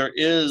 but there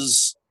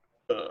is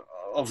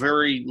a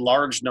very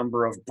large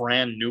number of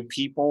brand new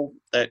people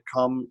that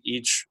come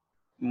each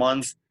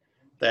month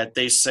that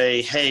they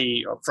say,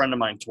 hey, a friend of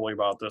mine told me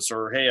about this,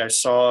 or hey, I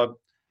saw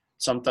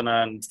something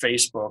on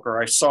Facebook, or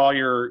I saw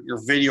your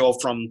video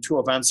from 2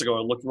 events ago.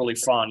 It looked really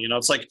fun.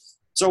 It's like,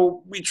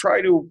 so we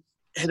try to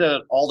hit it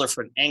at all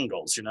different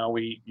angles.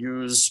 We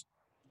use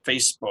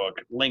Facebook,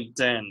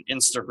 LinkedIn,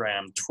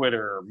 Instagram,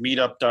 Twitter,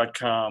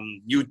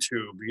 meetup.com,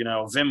 YouTube,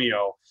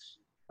 Vimeo.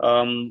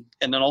 And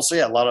then also,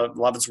 a lot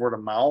of it's word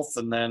of mouth.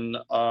 And then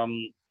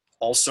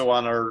also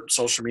on our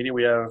social media,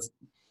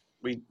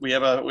 we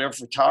have a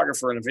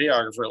photographer and a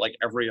videographer at like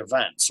every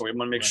event. So we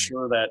want to make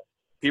sure that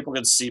people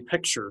can see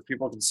pictures,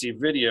 people can see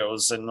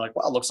videos, and like,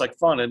 wow, it looks like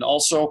fun. And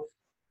also,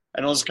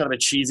 I know this is kind of a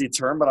cheesy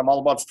term, but I'm all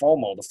about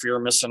FOMO, the fear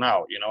of missing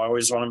out. I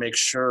always want to make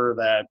sure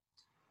that,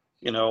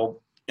 in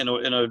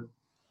a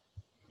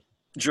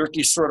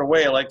jerky sort of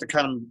way, I like to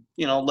kind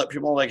of, let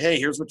people know, like, hey,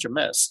 here's what you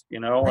missed,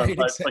 Right, and,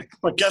 exactly.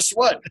 but guess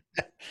what?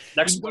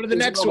 Next go to the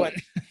next one.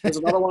 There's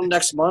another one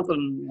next month,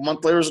 and a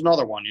month later is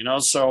another one,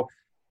 So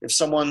if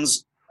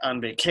someone's on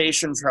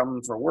vacation,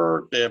 traveling for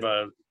work, they have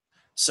a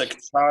sick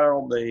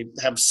child, they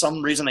have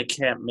some reason they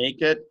can't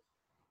make it,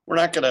 we're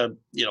not going to,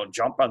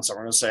 jump on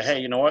someone and say, hey,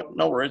 you know what?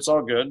 No worries, it's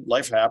all good.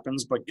 Life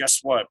happens. But guess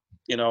what?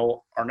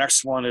 Our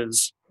next one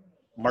is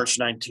March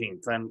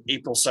 19th, then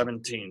April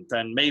 17th,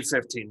 then May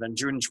 15th, then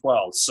June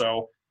 12th.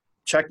 So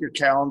check your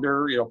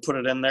calendar, put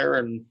it in there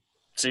and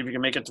see if you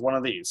can make it to one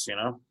of these,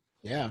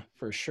 Yeah,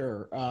 for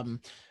sure.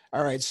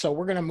 All right, so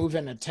we're going to move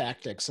into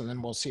tactics, and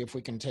then we'll see if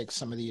we can take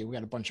some of we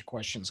got a bunch of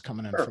questions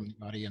coming in Sure. from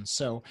the audience.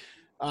 So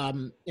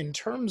in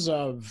terms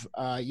of,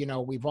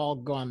 we've all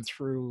gone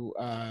through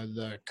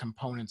the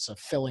components of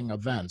filling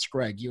events.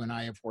 Greg, you and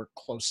I have worked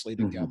closely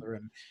together,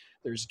 and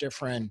there's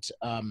different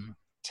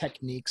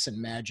techniques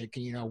and magic.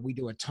 And, we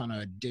do a ton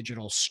of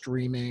digital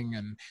streaming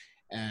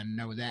and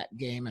know that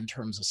game in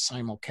terms of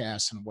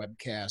simulcasts and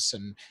webcasts.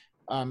 And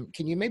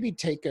can you maybe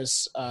take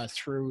us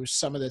through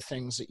some of the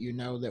things that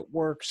that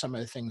work, some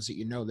of the things that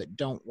that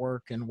don't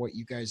work, and what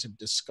you guys have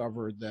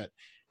discovered that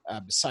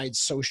besides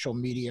social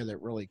media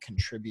that really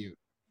contribute,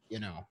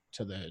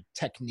 to the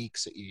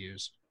techniques that you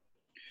use?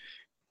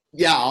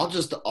 Yeah,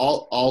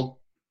 I'll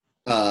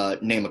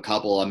name a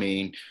couple. I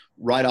mean,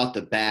 right off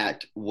the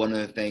bat, one of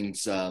the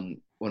things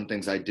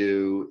I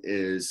do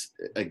is,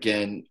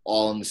 again,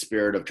 all in the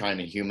spirit of trying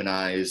to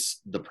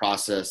humanize the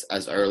process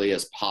as early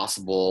as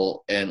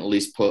possible and at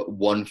least put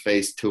one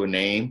face to a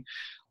name.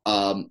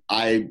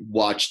 I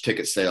watch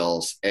ticket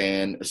sales,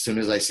 and as soon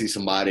as I see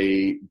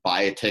somebody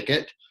buy a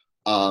ticket,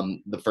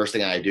 the first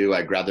thing I do,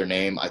 I grab their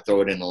name, I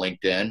throw it into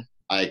LinkedIn,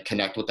 I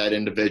connect with that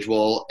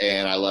individual,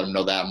 and I let them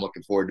know that I'm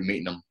looking forward to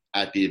meeting them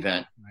at the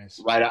event.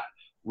 Nice. Right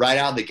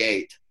out of the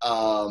gate.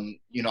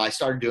 I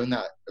started doing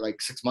that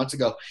like 6 months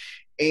ago.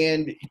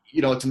 And,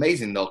 it's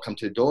amazing. They'll come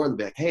to the door and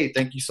be like, hey,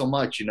 thank you so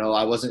much.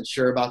 I wasn't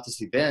sure about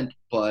this event,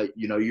 but,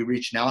 you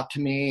reaching out to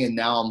me, and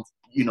now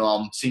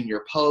I'm seeing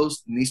your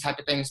post and these type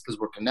of things because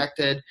we're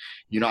connected.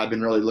 I've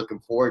been really looking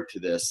forward to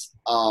this.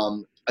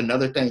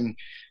 Another thing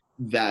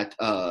that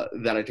I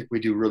think we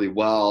do really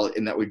well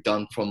and that we've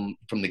done from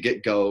the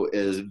get-go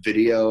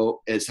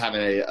is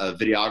having a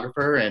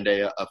videographer and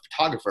a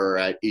photographer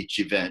at each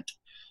event.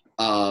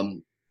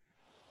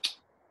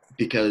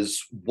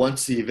 Because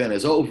once the event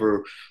is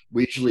over,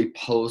 we usually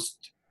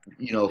post,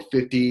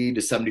 50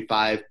 to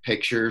 75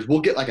 pictures. We'll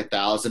get like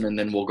 1,000 and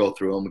then we'll go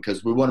through them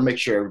because we want to make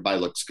sure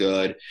everybody looks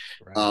good,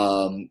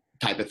 right.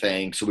 Type of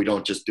thing. So we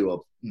don't just do a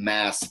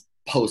mass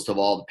post of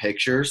all the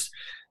pictures.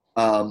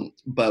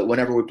 But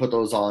whenever we put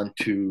those on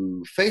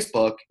to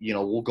Facebook,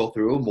 we'll go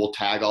through and we'll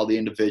tag all the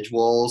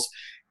individuals,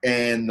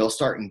 and they'll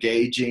start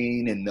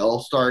engaging, and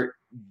they'll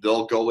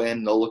go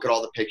in, they'll look at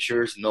all the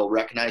pictures, and they'll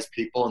recognize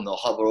people, and they'll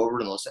hover over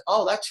and they'll say,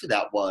 oh, that's who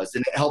that was.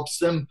 And it helps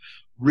them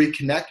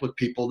reconnect with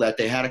people that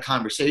they had a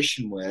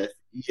conversation with,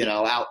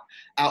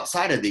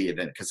 outside of the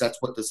event. Cause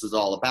that's what this is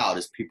all about,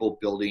 is people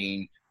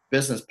building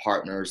business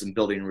partners and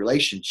building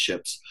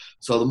relationships.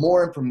 So the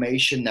more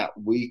information that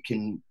we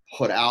can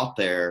put out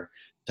there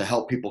to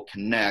help people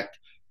connect,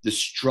 the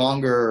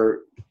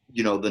stronger,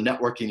 the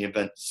networking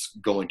event's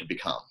going to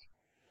become.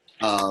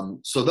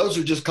 So those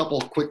are just a couple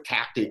of quick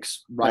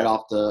tactics right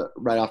off the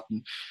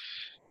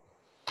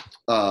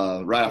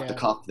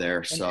cuff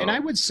there. So, and I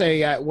would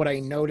say what I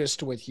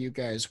noticed with you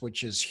guys,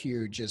 which is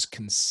huge, is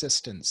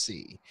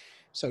consistency.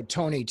 So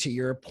Tony, to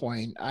your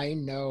point, I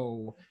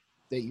know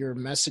that your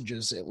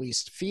messages at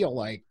least feel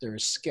like they're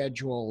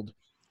scheduled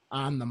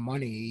on the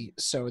money,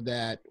 so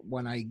that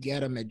when I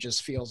get them, it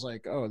just feels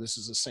like, oh, this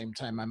is the same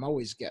time I'm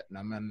always getting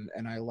them.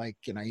 And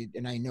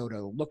I know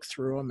to look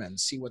through them and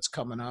see what's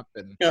coming up.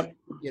 And,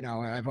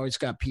 I've always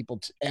got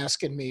people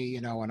asking me,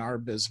 in our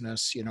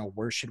business,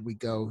 where should we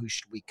go? Who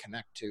should we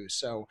connect to?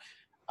 So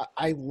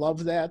I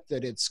love that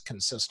it's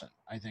consistent.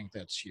 I think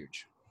that's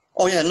huge.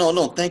 Oh yeah,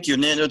 no, thank you.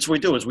 And that's what we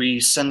do is we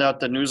send out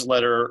the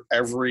newsletter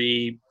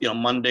every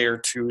Monday or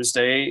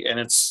Tuesday, and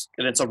it's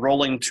a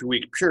rolling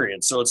 2-week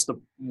period. So it's the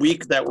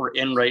week that we're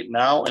in right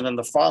now, and then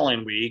the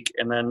following week,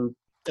 and then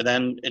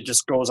it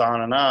just goes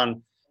on and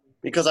on.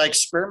 Because I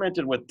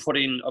experimented with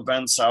putting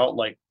events out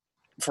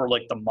for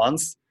the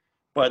month,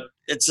 but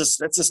that's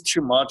just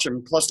too much,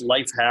 and plus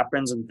life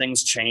happens and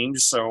things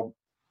change. So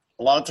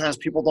a lot of times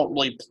people don't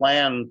really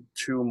plan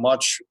too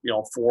much,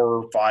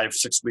 4, 5,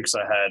 6 weeks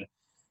ahead.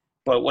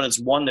 But when it's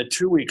 1 to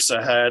 2 weeks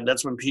ahead,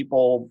 that's when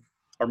people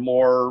are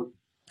more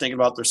thinking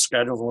about their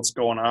schedules and what's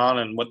going on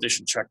and what they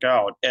should check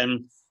out.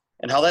 And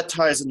how that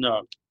ties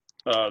into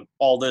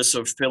all this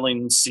of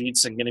filling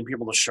seats and getting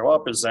people to show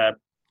up is that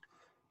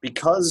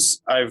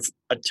because I've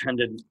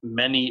attended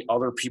many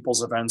other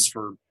people's events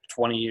for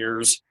 20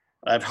 years,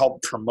 I've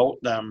helped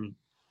promote them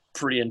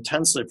pretty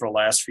intensely for the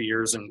last few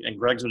years, and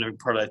Greg's been a big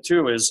part of that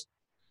too, is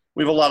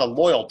we have a lot of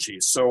loyalty.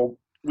 So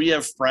we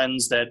have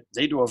friends that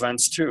they do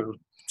events too,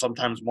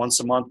 sometimes once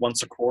a month,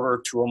 once a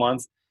quarter, 2 a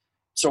month.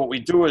 So what we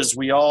do is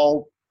we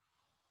all,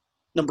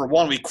 number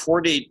one, we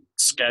coordinate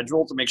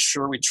schedule to make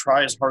sure we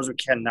try as hard as we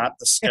can not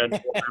to schedule.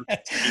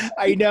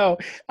 I know,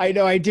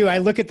 I do. I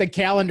look at the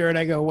calendar and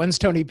I go, when's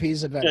Tony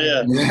P's event?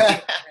 Yeah.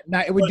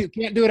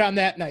 Can't do it on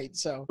that night.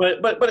 So, but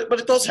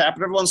it does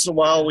happen every once in a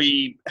while.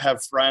 We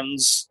have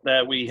friends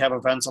that we have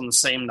events on the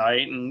same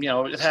night, and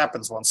it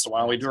happens once in a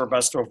while. We do our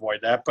best to avoid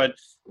that. But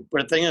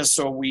the thing is,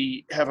 so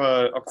we have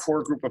a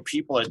core group of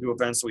people that do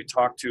events that we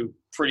talk to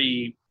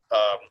pretty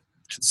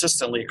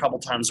consistently a couple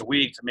times a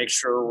week to make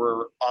sure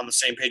we're on the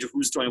same page of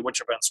who's doing which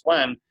events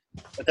when.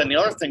 But then the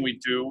other thing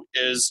we do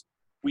is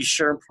we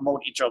share and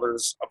promote each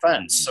other's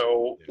events.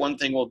 So one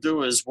thing we'll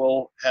do is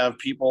we'll have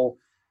people,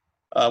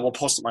 we'll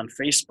post them on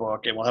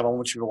Facebook, and we'll have a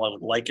bunch of people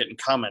like it and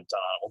comment on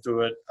it. We'll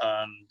do it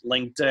on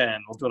LinkedIn.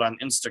 We'll do it on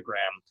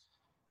Instagram.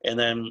 And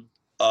then,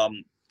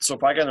 so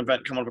if I got an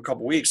event coming up in a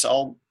couple of weeks,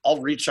 I'll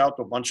reach out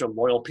to a bunch of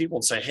loyal people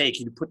and say, hey,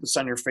 can you put this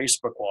on your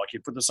Facebook wall? Can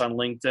you put this on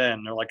LinkedIn?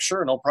 And they're like,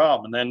 sure, no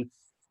problem. And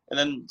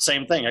then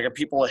same thing. I got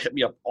people that hit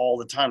me up all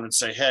the time and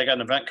say, hey, I got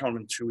an event coming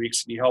in 2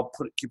 weeks. Can you help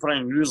can you put it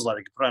on your newsletter?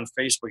 Can you put it on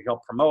Facebook? Can you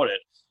help promote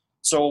it?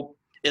 So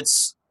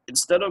it's,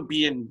 instead of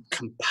being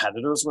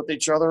competitors with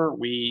each other,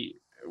 we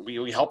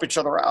help each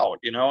other out,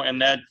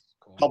 and that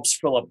helps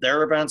fill up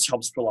their events,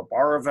 helps fill up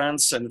our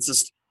events. And it's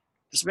just,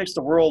 this makes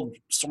the world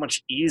so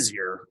much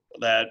easier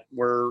that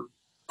we're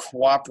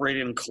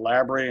cooperating and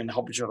collaborating and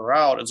help each other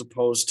out, as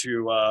opposed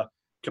to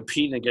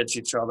competing against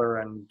each other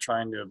and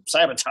trying to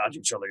sabotage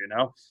each other,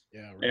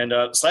 Yeah. Right. And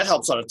so that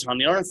helps out a ton.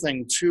 The other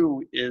thing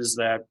too is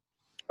that,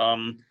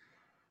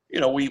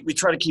 we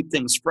try to keep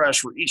things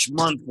fresh, where each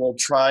month we'll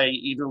try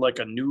either like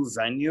a new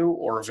venue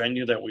or a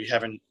venue that we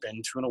haven't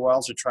been to in a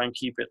while. So try and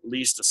keep at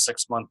least a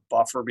 6-month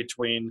buffer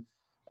between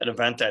an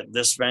event at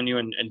this venue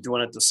and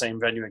doing it at the same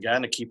venue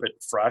again to keep it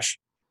fresh.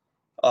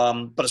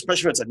 But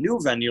especially if it's a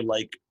new venue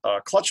like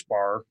Clutch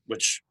Bar,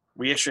 which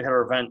we actually had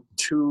our event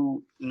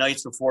 2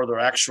 nights before their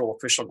actual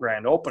official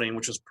grand opening,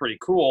 which was pretty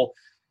cool.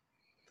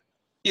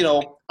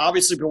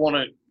 Obviously people want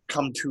to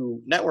come to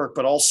network,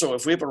 but also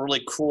if we have a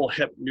really cool,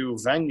 hip new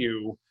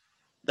venue,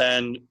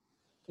 then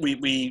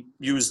we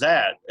use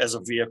that as a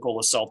vehicle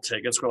to sell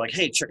tickets. We're like,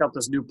 hey, check out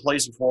this new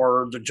place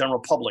before the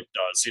general public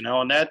does, and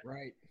that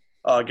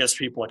gets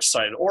people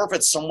excited. Or if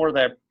it's somewhere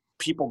that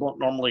people don't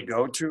normally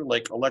go to,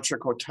 like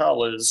Electric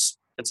Hotel it's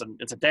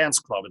a dance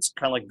club. It's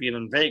kind of like being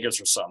in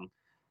Vegas or something.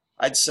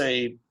 I'd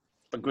say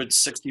a good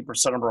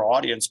 60% of our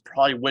audience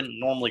probably wouldn't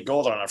normally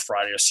go there on a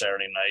Friday or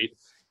Saturday night.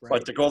 Right.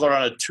 But to go there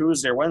on a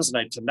Tuesday or Wednesday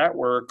night to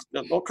network,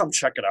 they'll come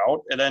check it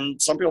out. And then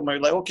some people may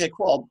be like, okay,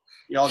 cool.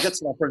 I'll get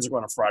some of my friends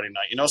going on a Friday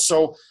night,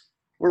 So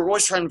we're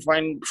always trying to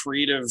find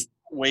creative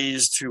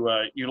ways to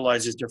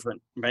utilize these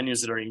different venues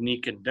that are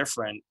unique and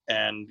different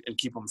and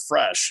keep them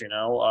fresh,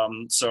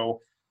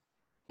 So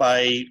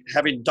by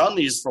having done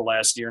these for the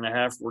last year and a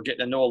half, we're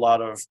getting to know a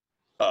lot of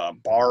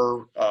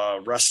bar,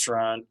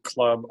 restaurant,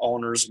 club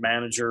owners,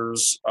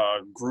 managers,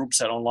 groups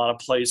that own a lot of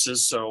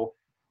places. So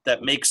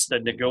that makes the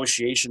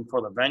negotiation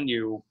for the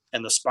venue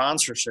and the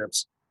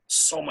sponsorships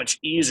so much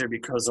easier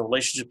because the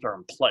relationships are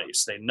in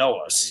place. They know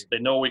us. They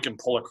know we can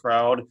pull a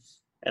crowd,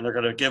 and they're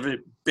going to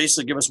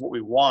basically give us what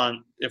we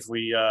want if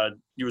we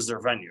use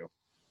their venue.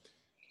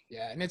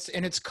 Yeah, and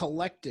it's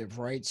collective,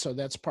 right? So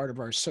that's part of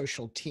our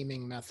social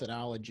teaming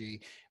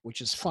methodology, which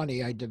is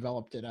funny. I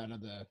developed it out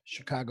of the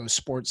Chicago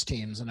sports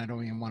teams, and I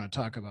don't even want to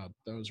talk about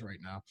those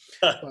right now.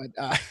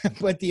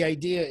 But the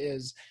idea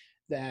is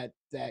that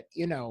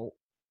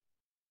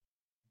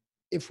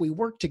if we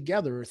work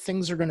together,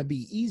 things are going to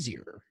be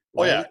easier.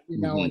 Right?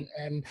 Oh yeah.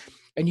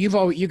 And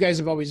you guys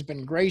have always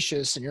been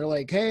gracious, and you're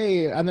like,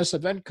 hey, on this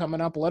event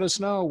coming up, let us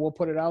know. We'll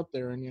put it out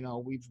there. And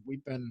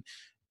we've been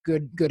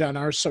good on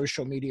our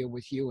social media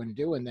with you and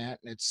doing that.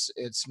 And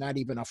it's not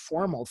even a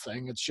formal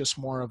thing. It's just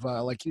more of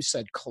a, like you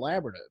said,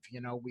 collaborative.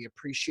 We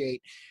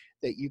appreciate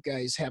that you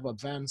guys have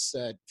events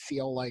that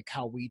feel like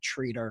how we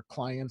treat our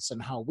clients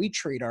and how we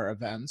treat our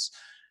events,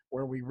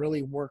 where we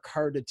really work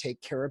hard to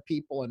take care of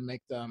people and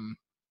make them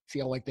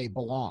feel like they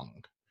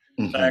belong.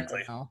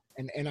 Exactly.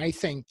 And I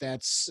think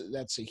that's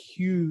a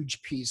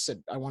huge piece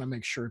that I want to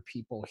make sure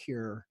people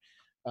hear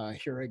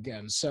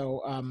again.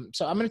 So I'm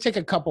going to take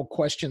a couple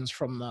questions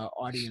from the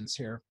audience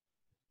here.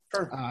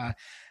 Sure.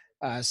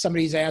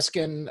 Somebody's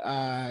asking,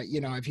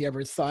 have you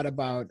ever thought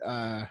about,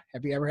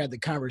 have you ever had the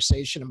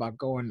conversation about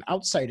going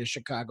outside of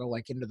Chicago,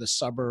 like into the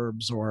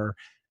suburbs or,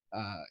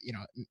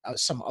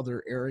 some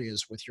other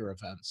areas with your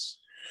events?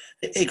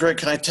 Hey, Greg,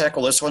 can I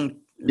tackle this one?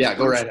 Yeah,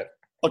 go right ahead.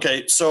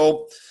 Okay,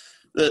 so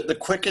the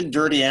quick and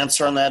dirty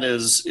answer on that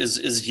is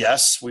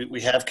yes,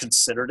 we have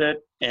considered it,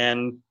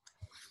 and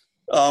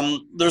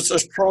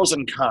there's pros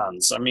and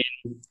cons. I mean,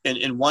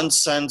 in one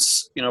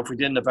sense, if we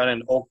did an event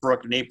in Oak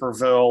Brook,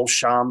 Naperville,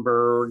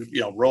 Schaumburg,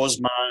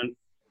 Rosemont,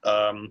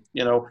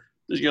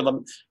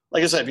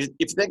 like I said, if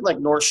you think like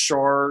North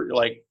Shore,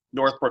 like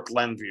Northbrook,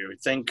 Glenview, you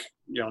think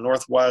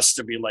Northwest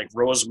to be like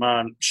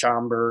Rosemont,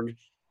 Schaumburg.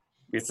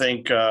 You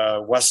think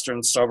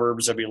western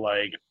suburbs would be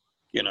like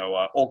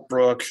Oak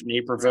Brook,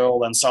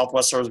 Naperville, and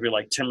southwest suburbs would be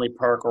like Tinley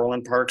Park,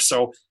 Orland Park.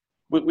 So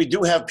we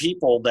do have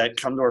people that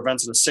come to our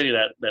events in the city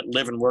that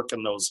live and work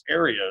in those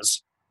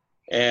areas.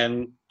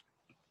 And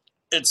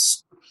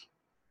it's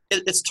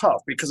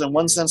tough because in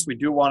one sense we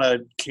do want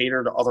to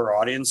cater to other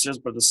audiences,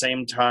 but at the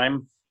same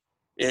time,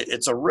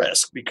 it's a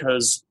risk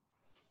because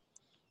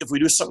if we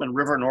do something in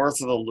River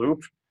North of the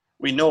Loop,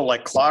 we know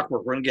like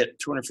clockwork, we're going to get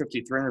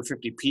 250,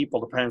 350 people,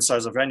 depending on the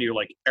size of the venue,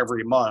 like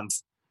every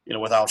month,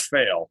 without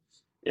fail.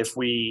 If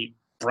we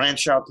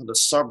branch out to the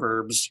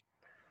suburbs,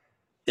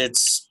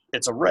 it's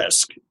a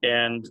risk.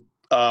 And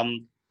I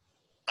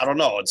don't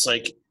know. It's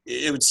like,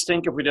 it would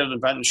stink if we did an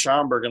event in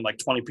Schaumburg and like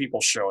 20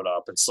 people showed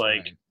up. It's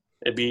like,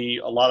 It'd be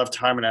a lot of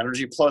time and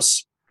energy.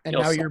 Plus, and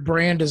now your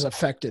brand is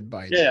affected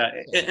by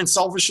that. Yeah. And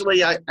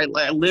selfishly, I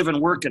live and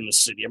work in the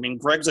city. I mean,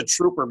 Greg's a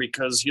trooper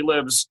because he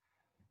lives,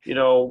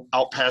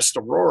 out past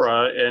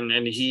Aurora,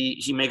 and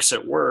he makes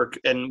it work.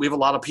 And we have a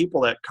lot of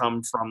people that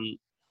come from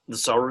the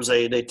suburbs.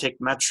 They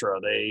take Metro.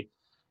 They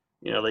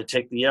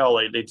take the L.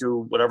 They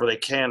do whatever they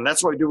can.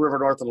 That's why we do River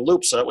North and the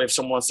Loop. So that way, if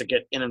someone wants to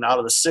get in and out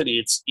of the city,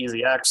 it's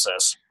easy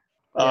access.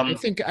 Yeah,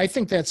 I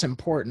think that's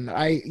important.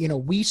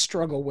 We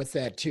struggle with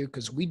that too,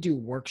 because we do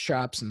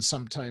workshops and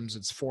sometimes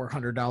it's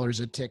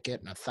 $400 a ticket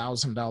and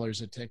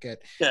 $1,000 a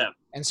ticket. Yeah.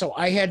 And so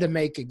I had to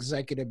make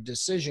executive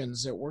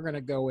decisions that we're going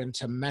to go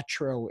into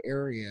metro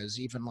areas,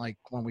 even like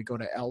when we go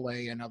to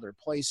LA and other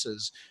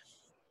places.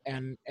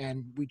 And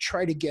we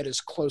try to get as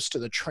close to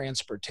the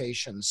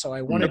transportation. So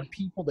I wanted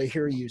people to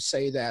hear you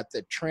say that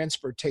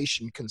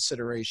transportation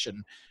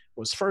consideration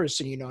was first.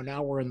 And,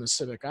 now we're in the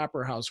Civic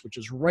Opera House, which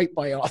is right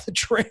by all the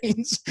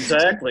trains.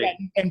 Exactly.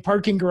 and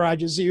parking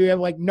garages. So you have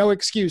like no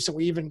excuse. And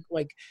we even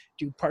like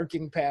do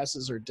parking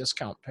passes or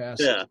discount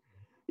passes. Yeah.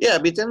 Yeah.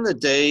 But at the end of the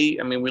day,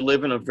 I mean, we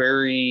live in a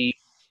very,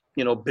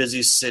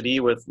 busy city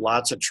with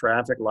lots of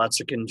traffic,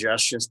 lots of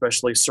congestion,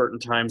 especially certain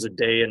times of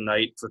day and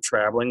night for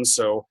traveling.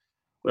 So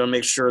we want to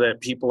make sure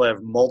that people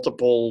have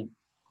multiple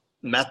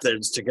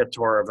methods to get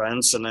to our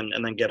events and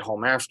then get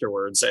home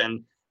afterwards.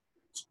 And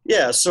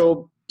yeah,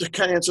 so to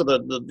kind of answer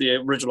the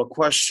original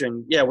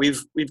question, yeah,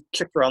 we've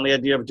kicked around the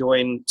idea of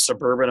doing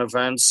suburban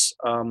events.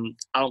 I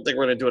don't think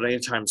we're going to do it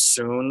anytime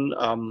soon.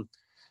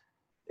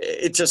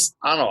 It just,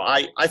 I don't know.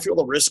 I feel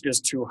the risk is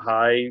too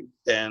high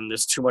and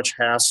there's too much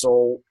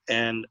hassle.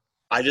 And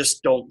I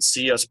just don't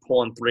see us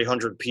pulling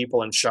 300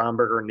 people in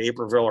Schaumburg or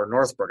Naperville or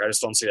Northbrook. I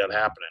just don't see that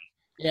happening.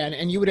 Yeah,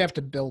 and you would have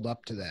to build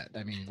up to that.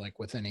 I mean, like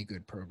with any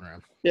good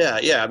program. Yeah.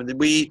 I mean,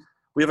 we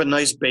have a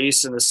nice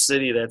base in the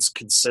city that's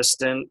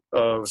consistent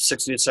of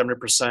 60 to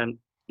 70%,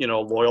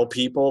 loyal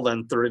people,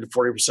 then 30 to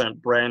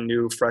 40% brand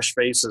new, fresh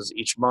faces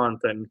each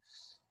month. And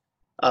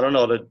I don't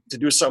know, to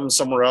do something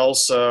somewhere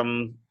else. I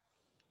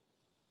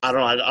don't know.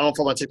 I don't know if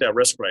I'm going to take that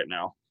risk right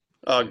now.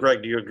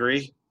 Greg, do you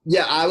agree?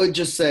 Yeah, I would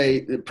just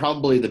say that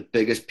probably the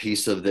biggest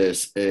piece of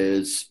this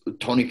is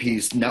Tony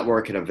P's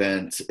networking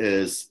events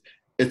is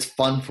it's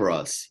fun for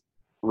us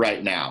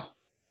right now.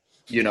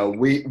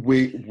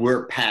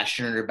 We're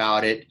passionate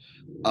about it.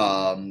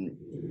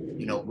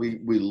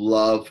 We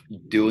love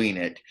doing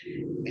it.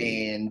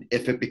 And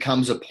if it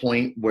becomes a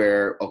point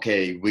where,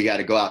 okay, we got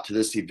to go out to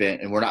this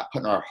event and we're not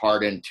putting our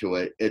heart into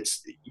it,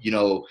 it's,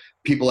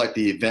 people at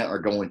the event are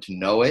going to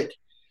know it.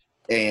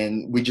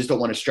 And we just don't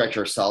want to stretch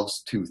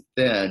ourselves too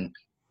thin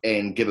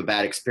and give a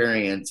bad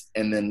experience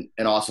and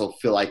also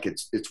feel like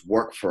it's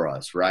work for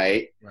us.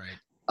 Right. Right.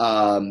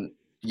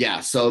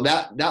 Yeah, so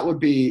that would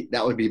be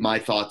my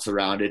thoughts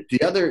around it.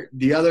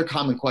 The other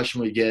common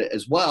question we get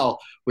as well,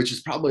 which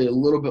is probably a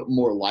little bit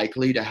more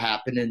likely to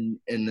happen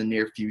in the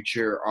near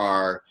future,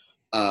 are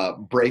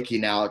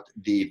breaking out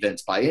the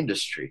events by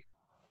industry.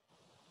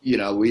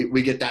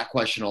 We get that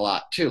question a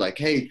lot too. Like,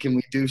 hey, can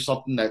we do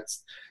something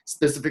that's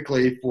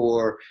specifically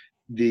for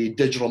the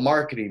digital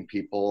marketing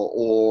people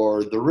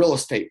or the real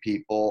estate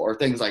people or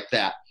things like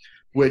that?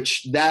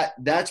 Which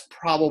that's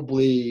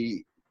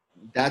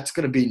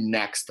going to be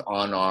next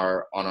on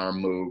our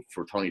move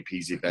for Tony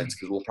P's events,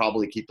 because we'll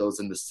probably keep those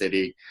in the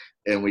city,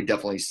 and we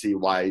definitely see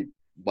why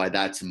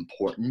that's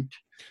important.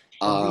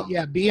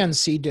 Yeah,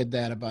 BNC did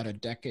that about a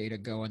decade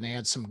ago, and they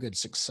had some good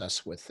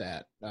success with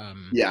that.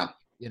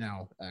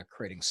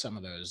 Creating some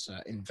of those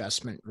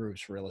investment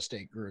groups, real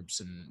estate groups,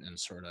 and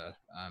sort of,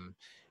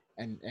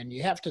 and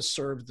you have to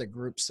serve the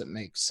groups that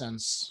make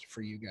sense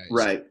for you guys.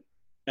 Right.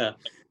 Yeah.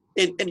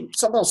 And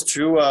something else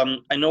too,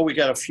 I know we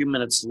got a few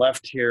minutes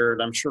left here,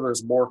 and I'm sure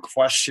there's more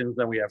questions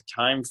than we have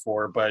time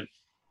for, but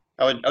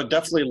I would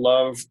definitely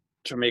love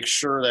to make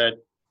sure that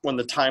when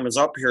the time is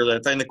up here,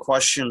 that if any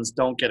questions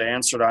don't get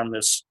answered on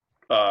this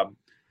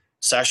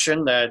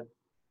session, that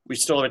we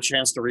still have a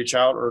chance to reach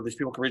out, or these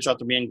people can reach out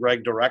to me and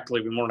Greg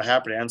directly. We're more than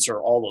happy to answer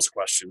all those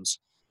questions.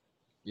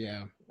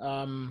 Yeah.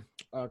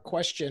 A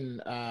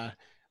question,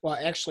 well,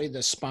 actually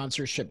the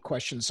sponsorship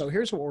question. So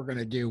here's what we're going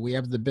to do. We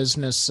have the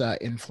Business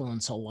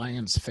Influence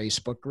Alliance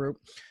Facebook group.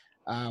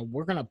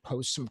 We're going to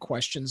post some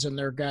questions in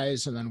there,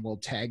 guys, and then we'll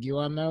tag you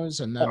on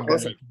those. And then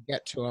when we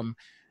get to them,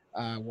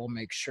 we'll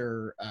make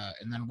sure,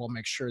 and then we'll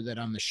make sure that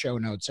on the show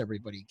notes,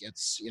 everybody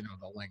gets,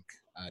 the link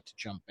to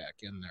jump back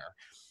in there.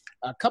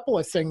 A couple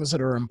of things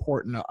that are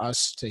important to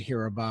us to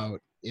hear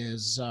about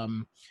is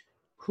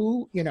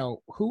who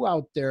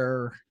out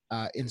there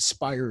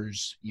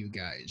inspires you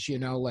guys,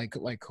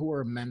 like who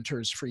are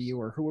mentors for you,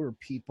 or who are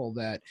people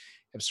that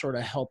have sort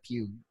of helped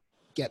you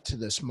get to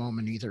this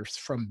moment, either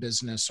from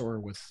business or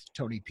with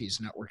Tony P's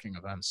networking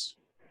events?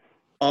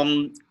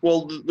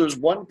 Well, there's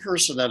one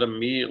person that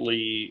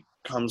immediately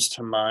comes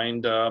to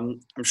mind.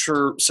 I'm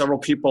sure several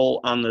people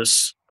on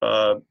this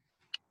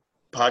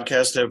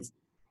podcast have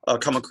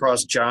come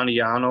across John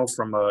Iano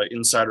from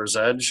Insider's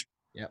Edge.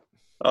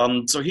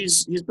 So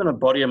he's been a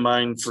buddy of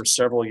mine for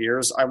several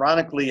years.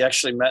 Ironically,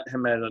 actually met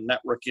him at a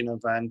networking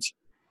event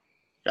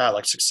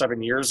like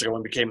 6-7 years ago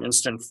and became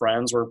instant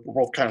friends. We're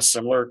both kind of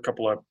similar, a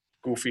couple of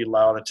goofy,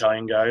 loud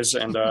Italian guys.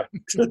 And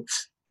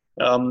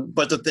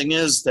but the thing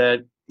is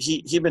that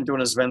he'd been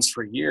doing his events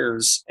for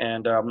years,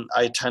 and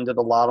I attended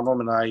a lot of them,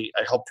 and I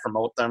helped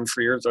promote them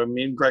for years. I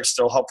mean, Greg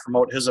still help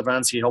promote his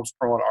events. He helps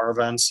promote our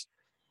events.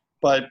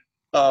 But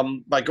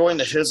by going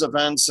to his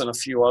events and a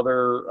few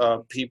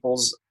other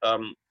people's,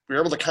 we were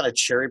able to kind of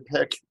cherry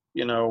pick,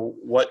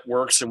 what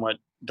works and what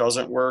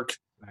doesn't work.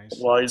 Nice.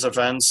 Well, these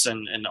events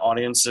and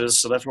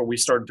audiences. So that's what we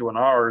started doing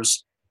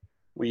ours.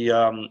 We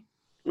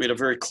had a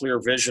very clear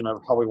vision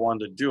of how we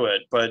wanted to do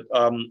it. But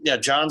yeah,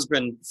 John's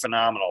been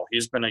phenomenal.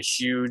 He's been a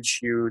huge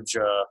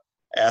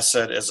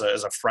asset as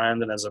a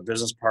friend and as a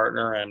business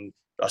partner and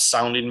a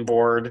sounding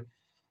board.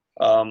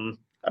 I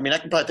mean, I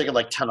can probably think of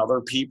like 10 other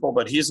people,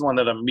 but he's the one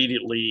that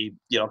immediately,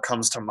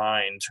 comes to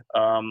mind.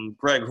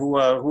 Greg, who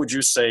would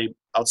you say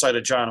outside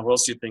of John, who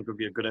else do you think would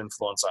be a good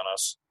influence on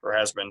us or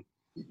has been?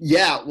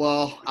 Yeah,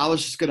 well, I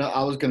was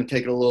gonna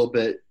take it a little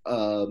bit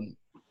of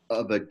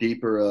a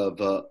deeper of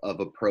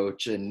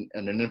approach, and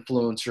an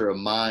influencer of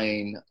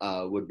mine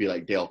would be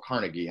like Dale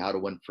Carnegie, How to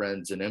Win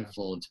Friends and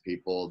Influence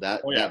People.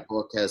 That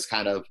book has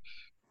kind of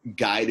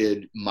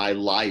guided my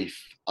life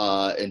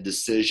and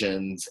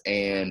decisions,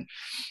 and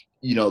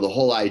the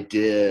whole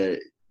idea,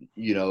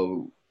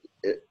 in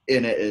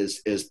it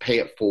is pay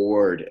it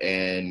forward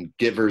and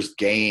givers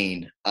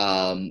gain,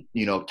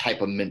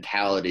 type of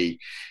mentality.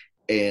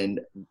 And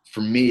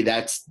for me,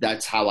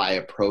 that's how I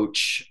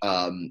approach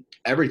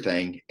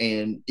everything.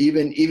 And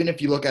even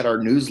if you look at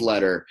our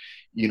newsletter,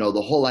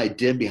 the whole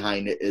idea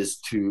behind it is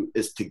to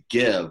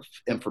give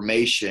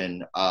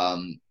information,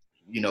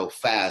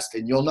 fast.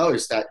 And you'll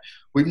notice that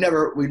we've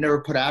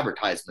never put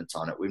advertisements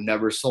on it. We've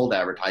never sold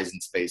advertising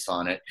space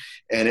on it,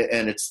 and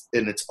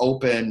it's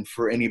open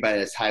for anybody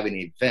that's having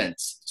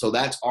events. So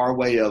that's our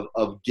way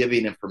of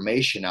giving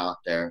information out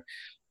there.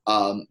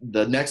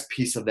 The next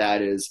piece of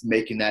that is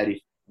making that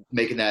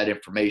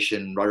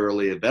information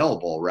readily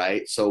available,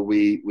 right? So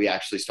we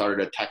actually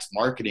started a text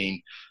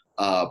marketing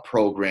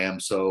program,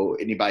 so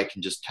anybody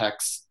can just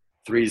text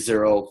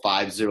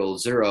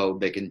 30500.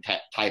 They can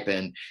type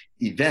in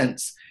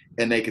events,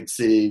 and they can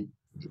see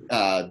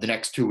the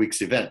next 2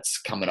 weeks events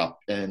coming up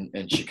in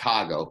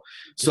Chicago.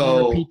 So can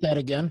you repeat that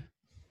again?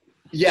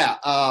 Yeah,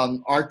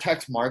 our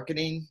text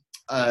marketing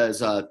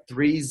is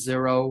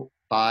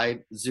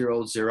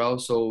 30500.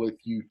 So if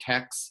you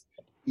text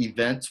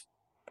events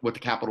with the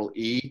capital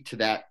E to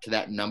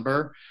that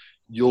number,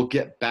 you'll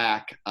get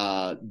back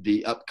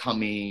the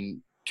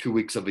upcoming 2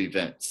 weeks of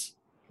events.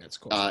 That's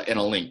cool. In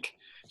a link.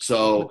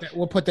 So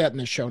we'll put that in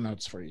the show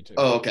notes for you too.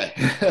 Oh, okay.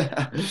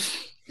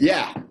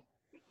 Yeah.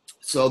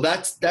 So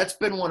that's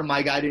been one of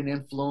my guiding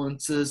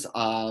influences.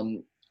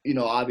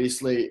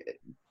 Obviously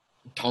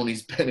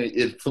Tony's been an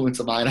influence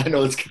of mine. I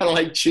know it's kind of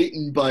like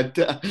cheating, but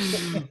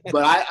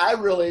I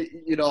really,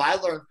 I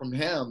learned from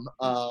him,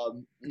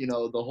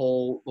 the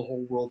whole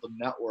world of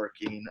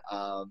networking,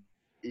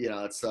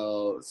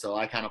 so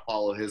I kind of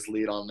follow his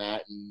lead on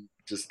that and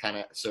just kind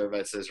of serve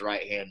as his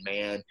right-hand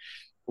man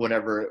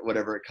whenever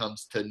it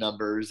comes to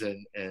numbers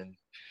and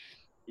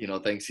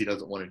things he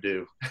doesn't want to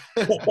do.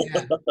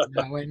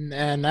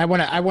 And I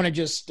want to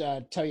just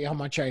tell you how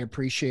much I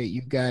appreciate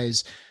you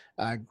guys.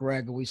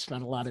 Greg, we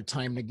spent a lot of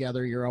time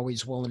together. You're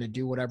always willing to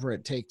do whatever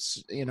it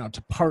takes,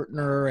 to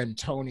partner. And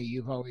Tony,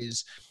 you've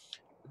always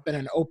been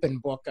an open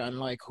book on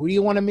like, who do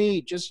you want to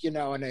meet? Just,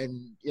 I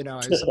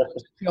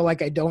feel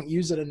like I don't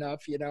use it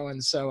enough,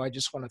 and so I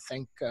just want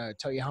to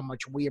tell you how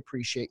much we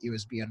appreciate you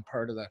as being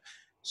part of the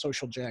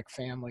Social Jack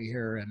family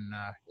here. And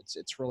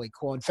it's really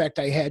cool. In fact,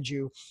 I'm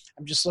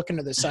just looking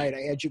to the side.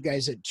 I had you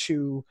guys at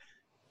 2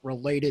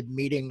 related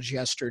meetings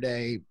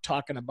yesterday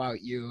talking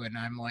about you, and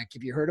I'm like,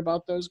 have you heard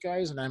about those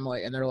guys? And I'm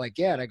like, and they're like,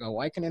 yeah. And I go,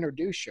 well, I can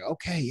introduce you.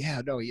 Okay, yeah,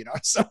 no,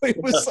 so it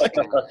was like,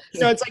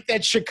 it's like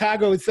that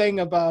Chicago thing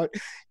about,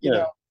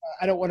 I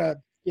don't want to,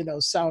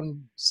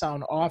 sound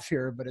off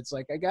here, but it's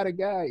like, I got a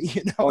guy,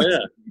 Oh yeah,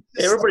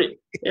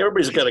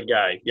 everybody's got a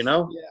guy,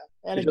 Yeah.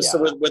 And just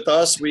with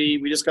us,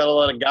 we just got a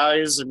lot of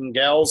guys and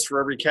gals for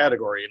every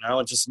category,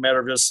 It's just a matter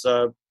of just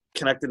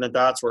connecting the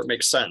dots where it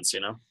makes sense,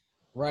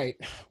 Right.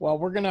 Well,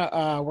 we're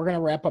gonna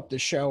wrap up the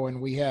show, and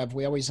we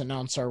always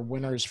announce our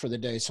winners for the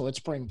day. So let's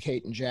bring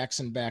Kate and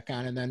Jackson back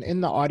on, and then in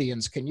the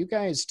audience, can you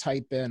guys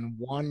type in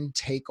one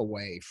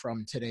takeaway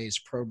from today's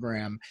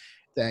program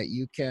that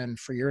you can,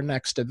 for your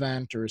next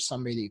event or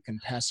somebody that you can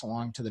pass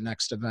along to the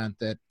next event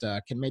that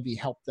can maybe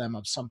help them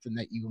of something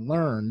that you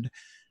learned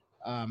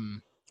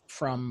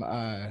from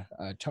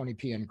Tony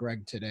P and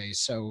Greg today.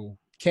 So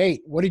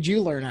Kate, what did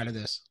you learn out of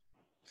this?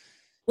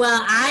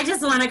 Well, I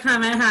just want to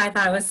comment how I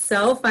thought it was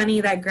so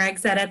funny that Greg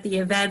said at the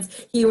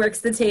events, he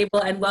works the table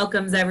and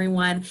welcomes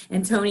everyone,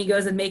 and Tony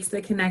goes and makes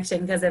the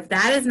connection. Because if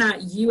that is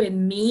not you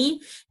and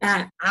me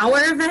at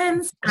our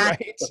events,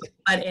 Right.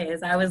 I don't know what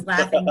is. I was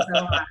laughing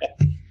so hard.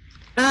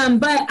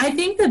 But I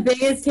think the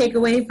biggest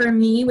takeaway for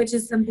me, which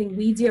is something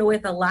we deal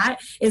with a lot,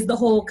 is the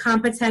whole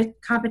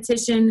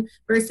competition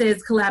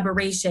versus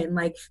collaboration.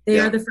 Like they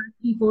are the first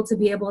people to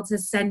be able to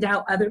send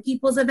out other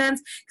people's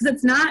events, because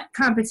it's not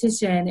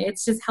competition.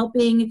 It's just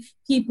helping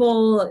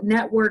people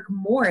network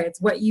more.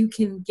 It's what you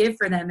can give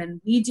for them.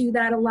 And we do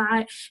that a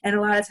lot. And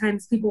a lot of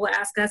times people will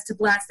ask us to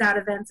blast out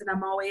events. And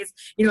I'm always,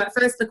 at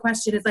first the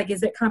question is like,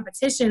 is it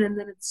competition? And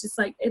then it's just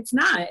like, it's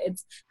not.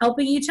 It's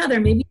helping each other.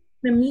 Maybe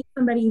to meet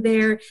somebody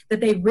there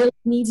that they really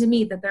need to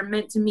meet, that they're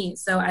meant to meet.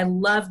 So I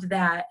loved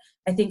that.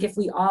 I think if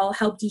we all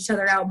helped each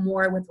other out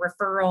more with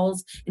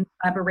referrals and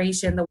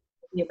collaboration, the world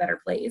would be a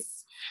better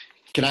place.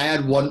 Can I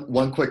add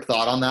one quick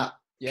thought on that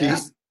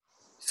piece?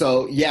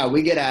 So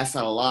we get asked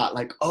that a lot,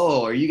 like,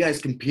 oh, are you guys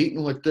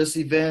competing with this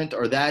event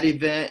or that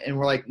event? And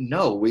we're like,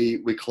 no,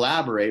 we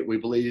collaborate. We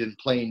believe in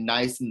playing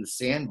nice in the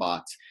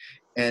sandbox.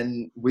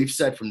 And we've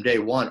said from day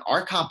one,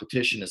 our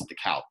competition is the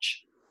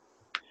couch.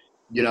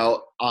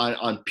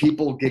 On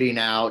people getting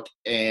out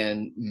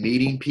and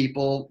meeting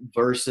people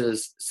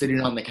versus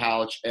sitting on the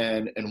couch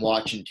and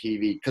watching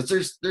TV, because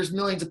there's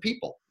millions of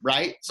people,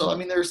 right? So I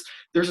mean, there's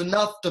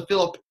enough to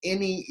fill up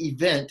any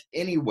event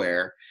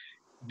anywhere.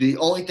 The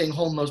only thing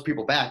holding those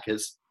people back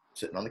is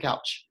sitting on the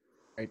couch.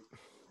 Right.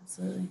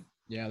 Absolutely.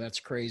 Yeah, that's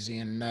crazy.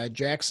 And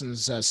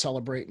Jackson's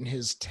celebrating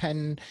his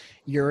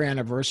 10-year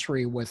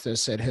anniversary with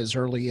us at his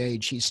early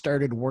age. He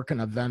started working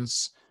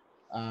events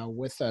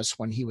with us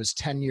when he was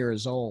 10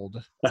 years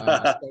old.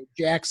 So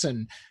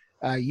Jackson,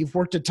 you've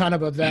worked a ton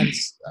of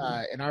events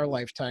in our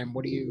lifetime.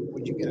 What'd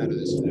you get out of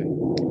this today?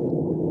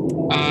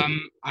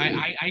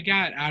 I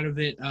got out of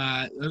it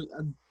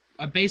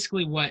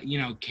basically what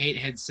Kate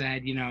had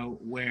said.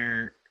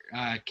 Where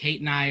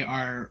Kate and I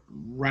are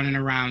running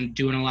around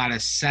doing a lot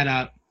of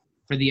setup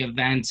for the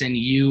events, and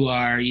you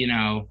are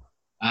you're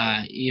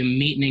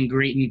meeting and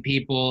greeting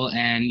people,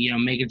 and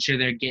making sure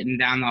they're getting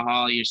down the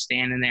hall. You're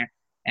standing there.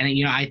 And,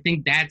 I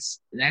think that's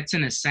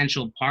an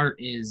essential part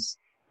is,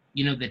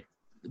 the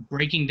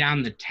breaking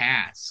down the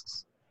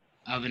tasks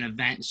of an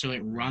event so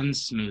it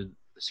runs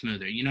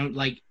smoother,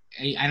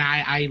 and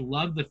I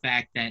love the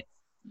fact that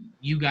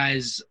you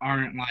guys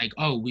aren't like,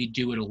 oh, we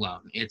do it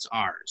alone. It's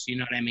ours. You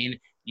know what I mean?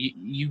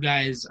 You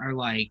guys are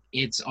like,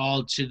 it's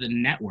all to the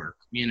network,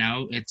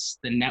 it's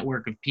the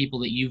network of people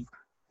that you've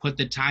put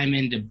the time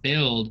in to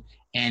build,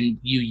 and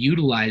you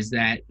utilize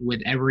that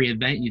with every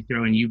event you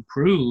throw, and you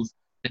prove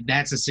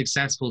that's a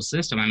successful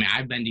system. I mean,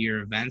 I've been to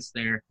your events.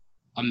 They're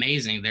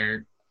amazing.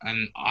 They're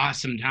an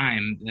awesome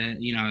time.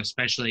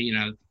 Especially,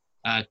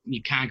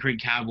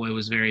 Concrete Cowboy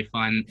was very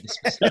fun.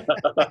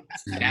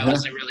 That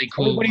was a really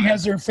cool Everybody one.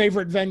 has their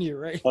favorite venue,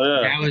 right? Oh,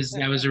 yeah.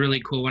 That was a really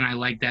cool one. I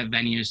like that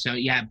venue. So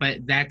yeah,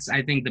 but that's,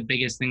 I think, the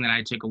biggest thing that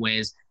I took away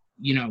is,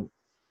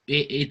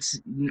 it's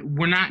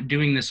we're not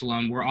doing this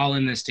alone. We're all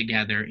in this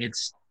together.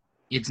 It's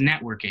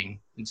networking.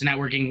 It's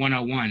networking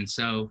 101.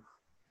 So,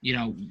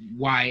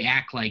 why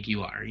act like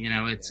you are?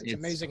 It's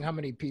amazing how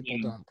many people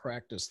don't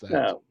practice that.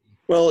 Yeah.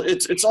 Well,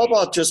 it's all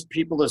about just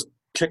people just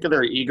kicking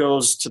their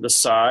egos to the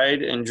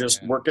side and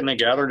just working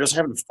together, just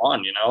having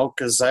fun,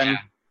 because then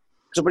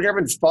so when you're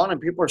having fun and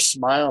people are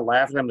smiling,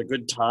 laughing, having a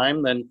good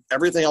time, then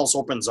everything else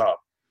opens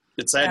up.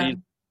 It's that easy.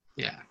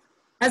 Yeah.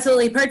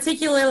 Absolutely.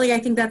 Particularly, I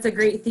think that's a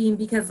great theme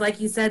because, like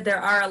you said, there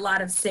are a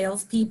lot of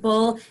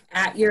salespeople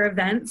at your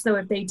event. So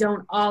if they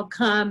don't all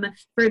come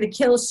for the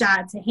kill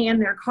shot to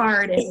hand their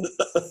card,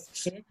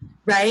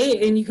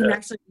 right? And you can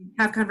actually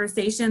have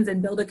conversations and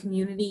build a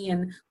community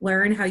and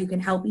learn how you can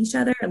help each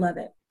other. I love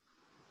it.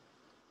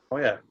 Oh,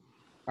 yeah.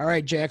 All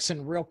right,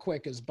 Jackson, real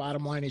quick, as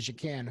bottom line as you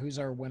can, who's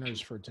our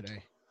winners for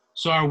today?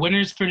 So our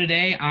winners for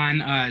today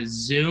on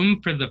Zoom,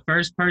 for the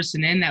first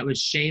person in, that was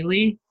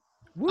Shaylee.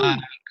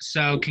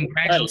 So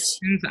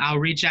congratulations. I'll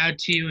reach out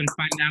to you and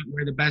find out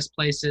where the best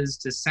place is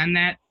to send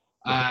that.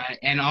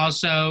 And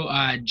also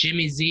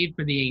Jimmy Z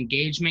for the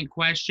engagement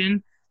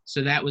question.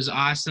 So that was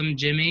awesome,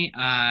 Jimmy.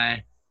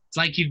 It's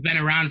like you've been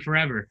around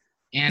forever.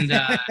 And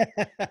he's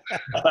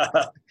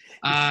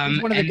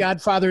one of the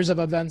godfathers of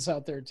events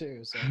out there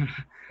too. So.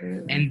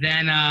 And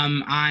then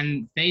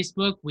on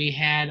Facebook we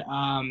had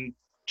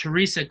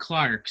Teresa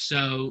Clark.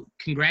 So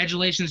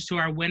congratulations to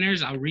our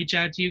winners. I'll reach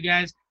out to you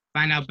guys.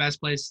 Find out best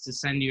place to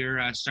send your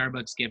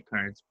Starbucks gift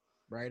cards.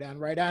 Right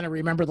on. And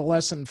remember the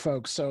lesson,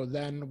 folks. So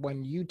then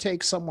when you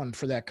take someone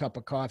for that cup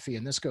of coffee,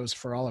 and this goes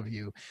for all of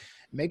you,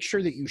 make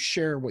sure that you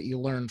share what you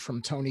learned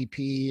from Tony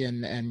P.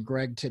 and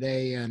Greg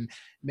today, and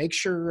make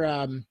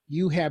sure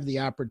you have the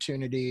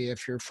opportunity,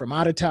 if you're from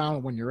out of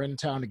town, when you're in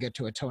town, to get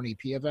to a Tony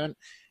P. event.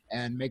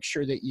 And make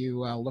sure that you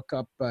look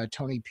up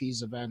Tony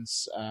P.'s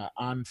events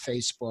on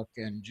Facebook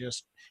and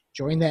just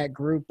join that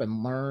group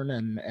and learn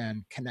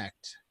and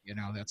connect.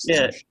 That's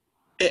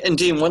And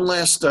Dean, one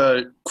last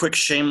quick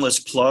shameless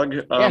plug.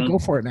 Go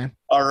for it, man.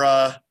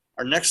 Our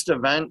next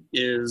event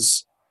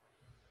is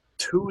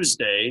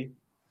Tuesday,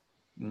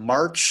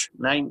 March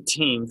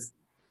 19th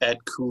at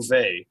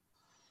Cuvée.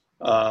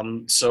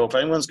 So if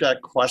anyone's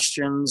got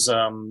questions,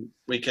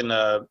 we can,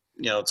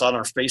 it's on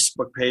our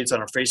Facebook page, on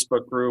our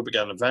Facebook group. We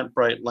got an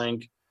Eventbrite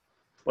link.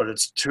 but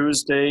it's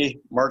Tuesday,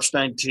 March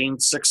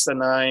 19th, 6 to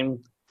 9,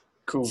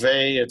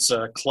 Cuvée. It's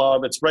a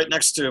club. It's right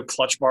next to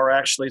Clutch Bar,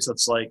 actually. So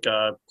it's like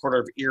a quarter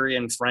of Erie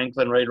and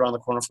Franklin, right around the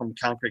corner from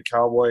Concrete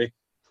Cowboy.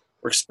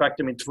 We're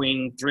expecting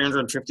between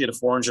 350 to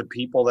 400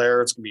 people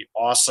there. It's going to be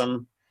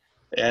awesome.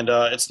 And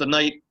it's the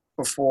night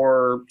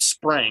before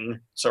spring.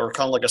 So we're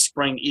kind of like a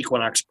spring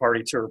equinox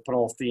party, too. We're putting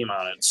a little theme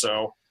on it.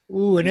 So.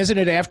 Ooh, and isn't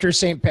it after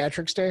St.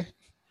 Patrick's Day?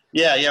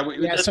 Yeah.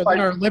 So then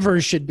our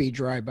livers should be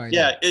dry by then.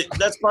 Yeah,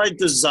 that's by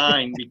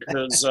design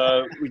because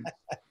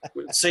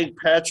St.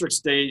 Patrick's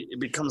Day, it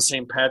becomes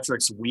St.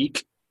 Patrick's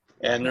Week.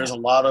 And there's a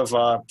lot of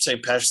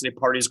St. Patrick's Day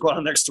parties going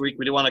on next week.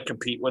 We didn't want to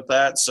compete with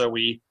that. So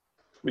we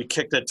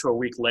kicked it to a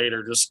week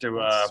later just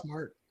to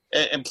smart.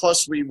 And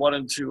plus we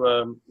wanted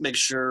to make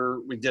sure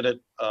we did it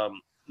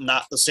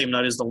not the same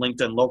night as the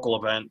LinkedIn local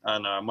event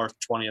on March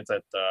 20th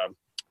at the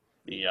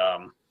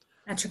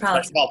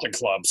Metropolitan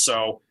Club.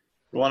 So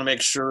we want to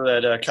make sure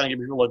that kind of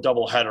give people a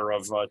double header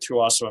of two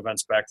awesome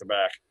events back to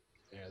back.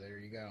 Yeah, there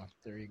you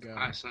go.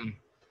 Awesome.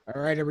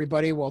 All right,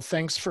 everybody. Well,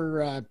 thanks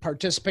for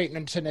participating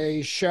in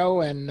today's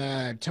show.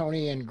 And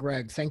Tony and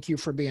Greg, thank you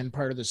for being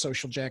part of the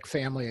Social Jack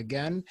family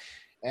again.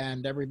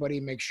 And everybody,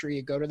 make sure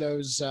you go to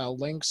those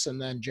links.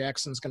 And then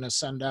Jackson's going to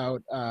send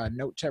out a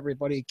note to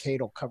everybody. Kate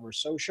will cover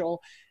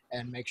social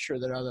and make sure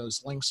that all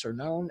those links are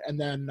known. And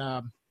then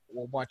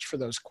we'll watch for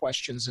those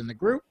questions in the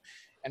group.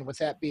 And with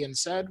that being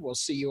said, we'll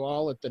see you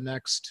all at the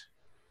next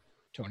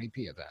Tony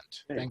P event.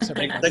 Thanks,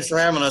 everybody. Thanks for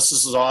having us.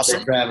 This is awesome.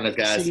 Thanks for having us,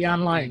 guys. See you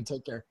online.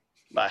 Take care.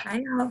 Bye.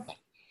 Bye, y'all.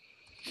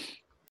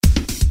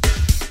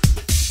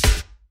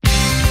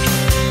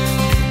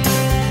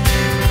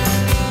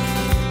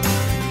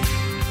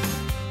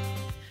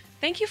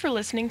 Thank you for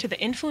listening to the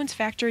Influence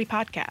Factory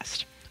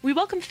podcast. We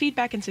welcome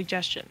feedback and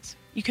suggestions.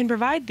 You can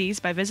provide these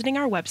by visiting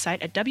our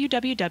website at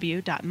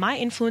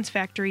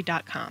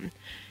www.myinfluencefactory.com.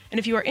 And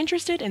if you are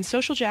interested in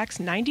Social Jack's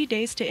 90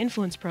 Days to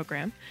Influence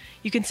program,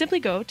 you can simply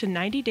go to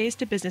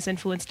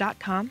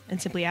 90daystobusinessinfluence.com and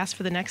simply ask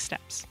for the next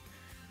steps.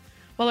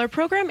 While our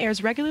program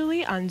airs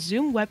regularly on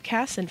Zoom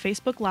webcasts and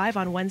Facebook Live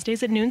on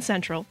Wednesdays at noon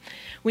Central,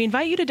 we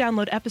invite you to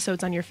download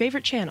episodes on your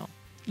favorite channel: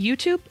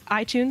 YouTube,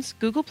 iTunes,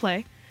 Google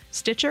Play,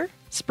 Stitcher,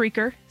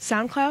 Spreaker,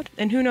 SoundCloud,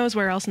 and who knows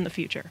where else in the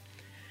future.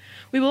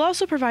 We will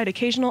also provide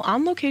occasional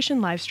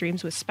on-location live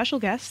streams with special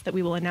guests that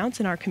we will announce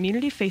in our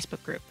community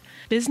Facebook group,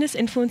 Business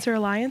Influencer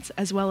Alliance,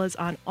 as well as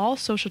on all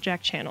Social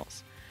Jack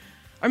channels.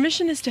 Our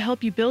mission is to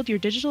help you build your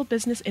digital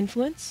business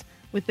influence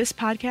with this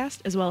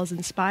podcast, as well as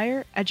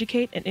inspire,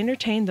 educate, and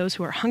entertain those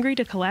who are hungry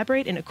to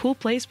collaborate in a cool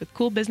place with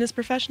cool business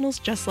professionals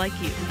just like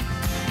you.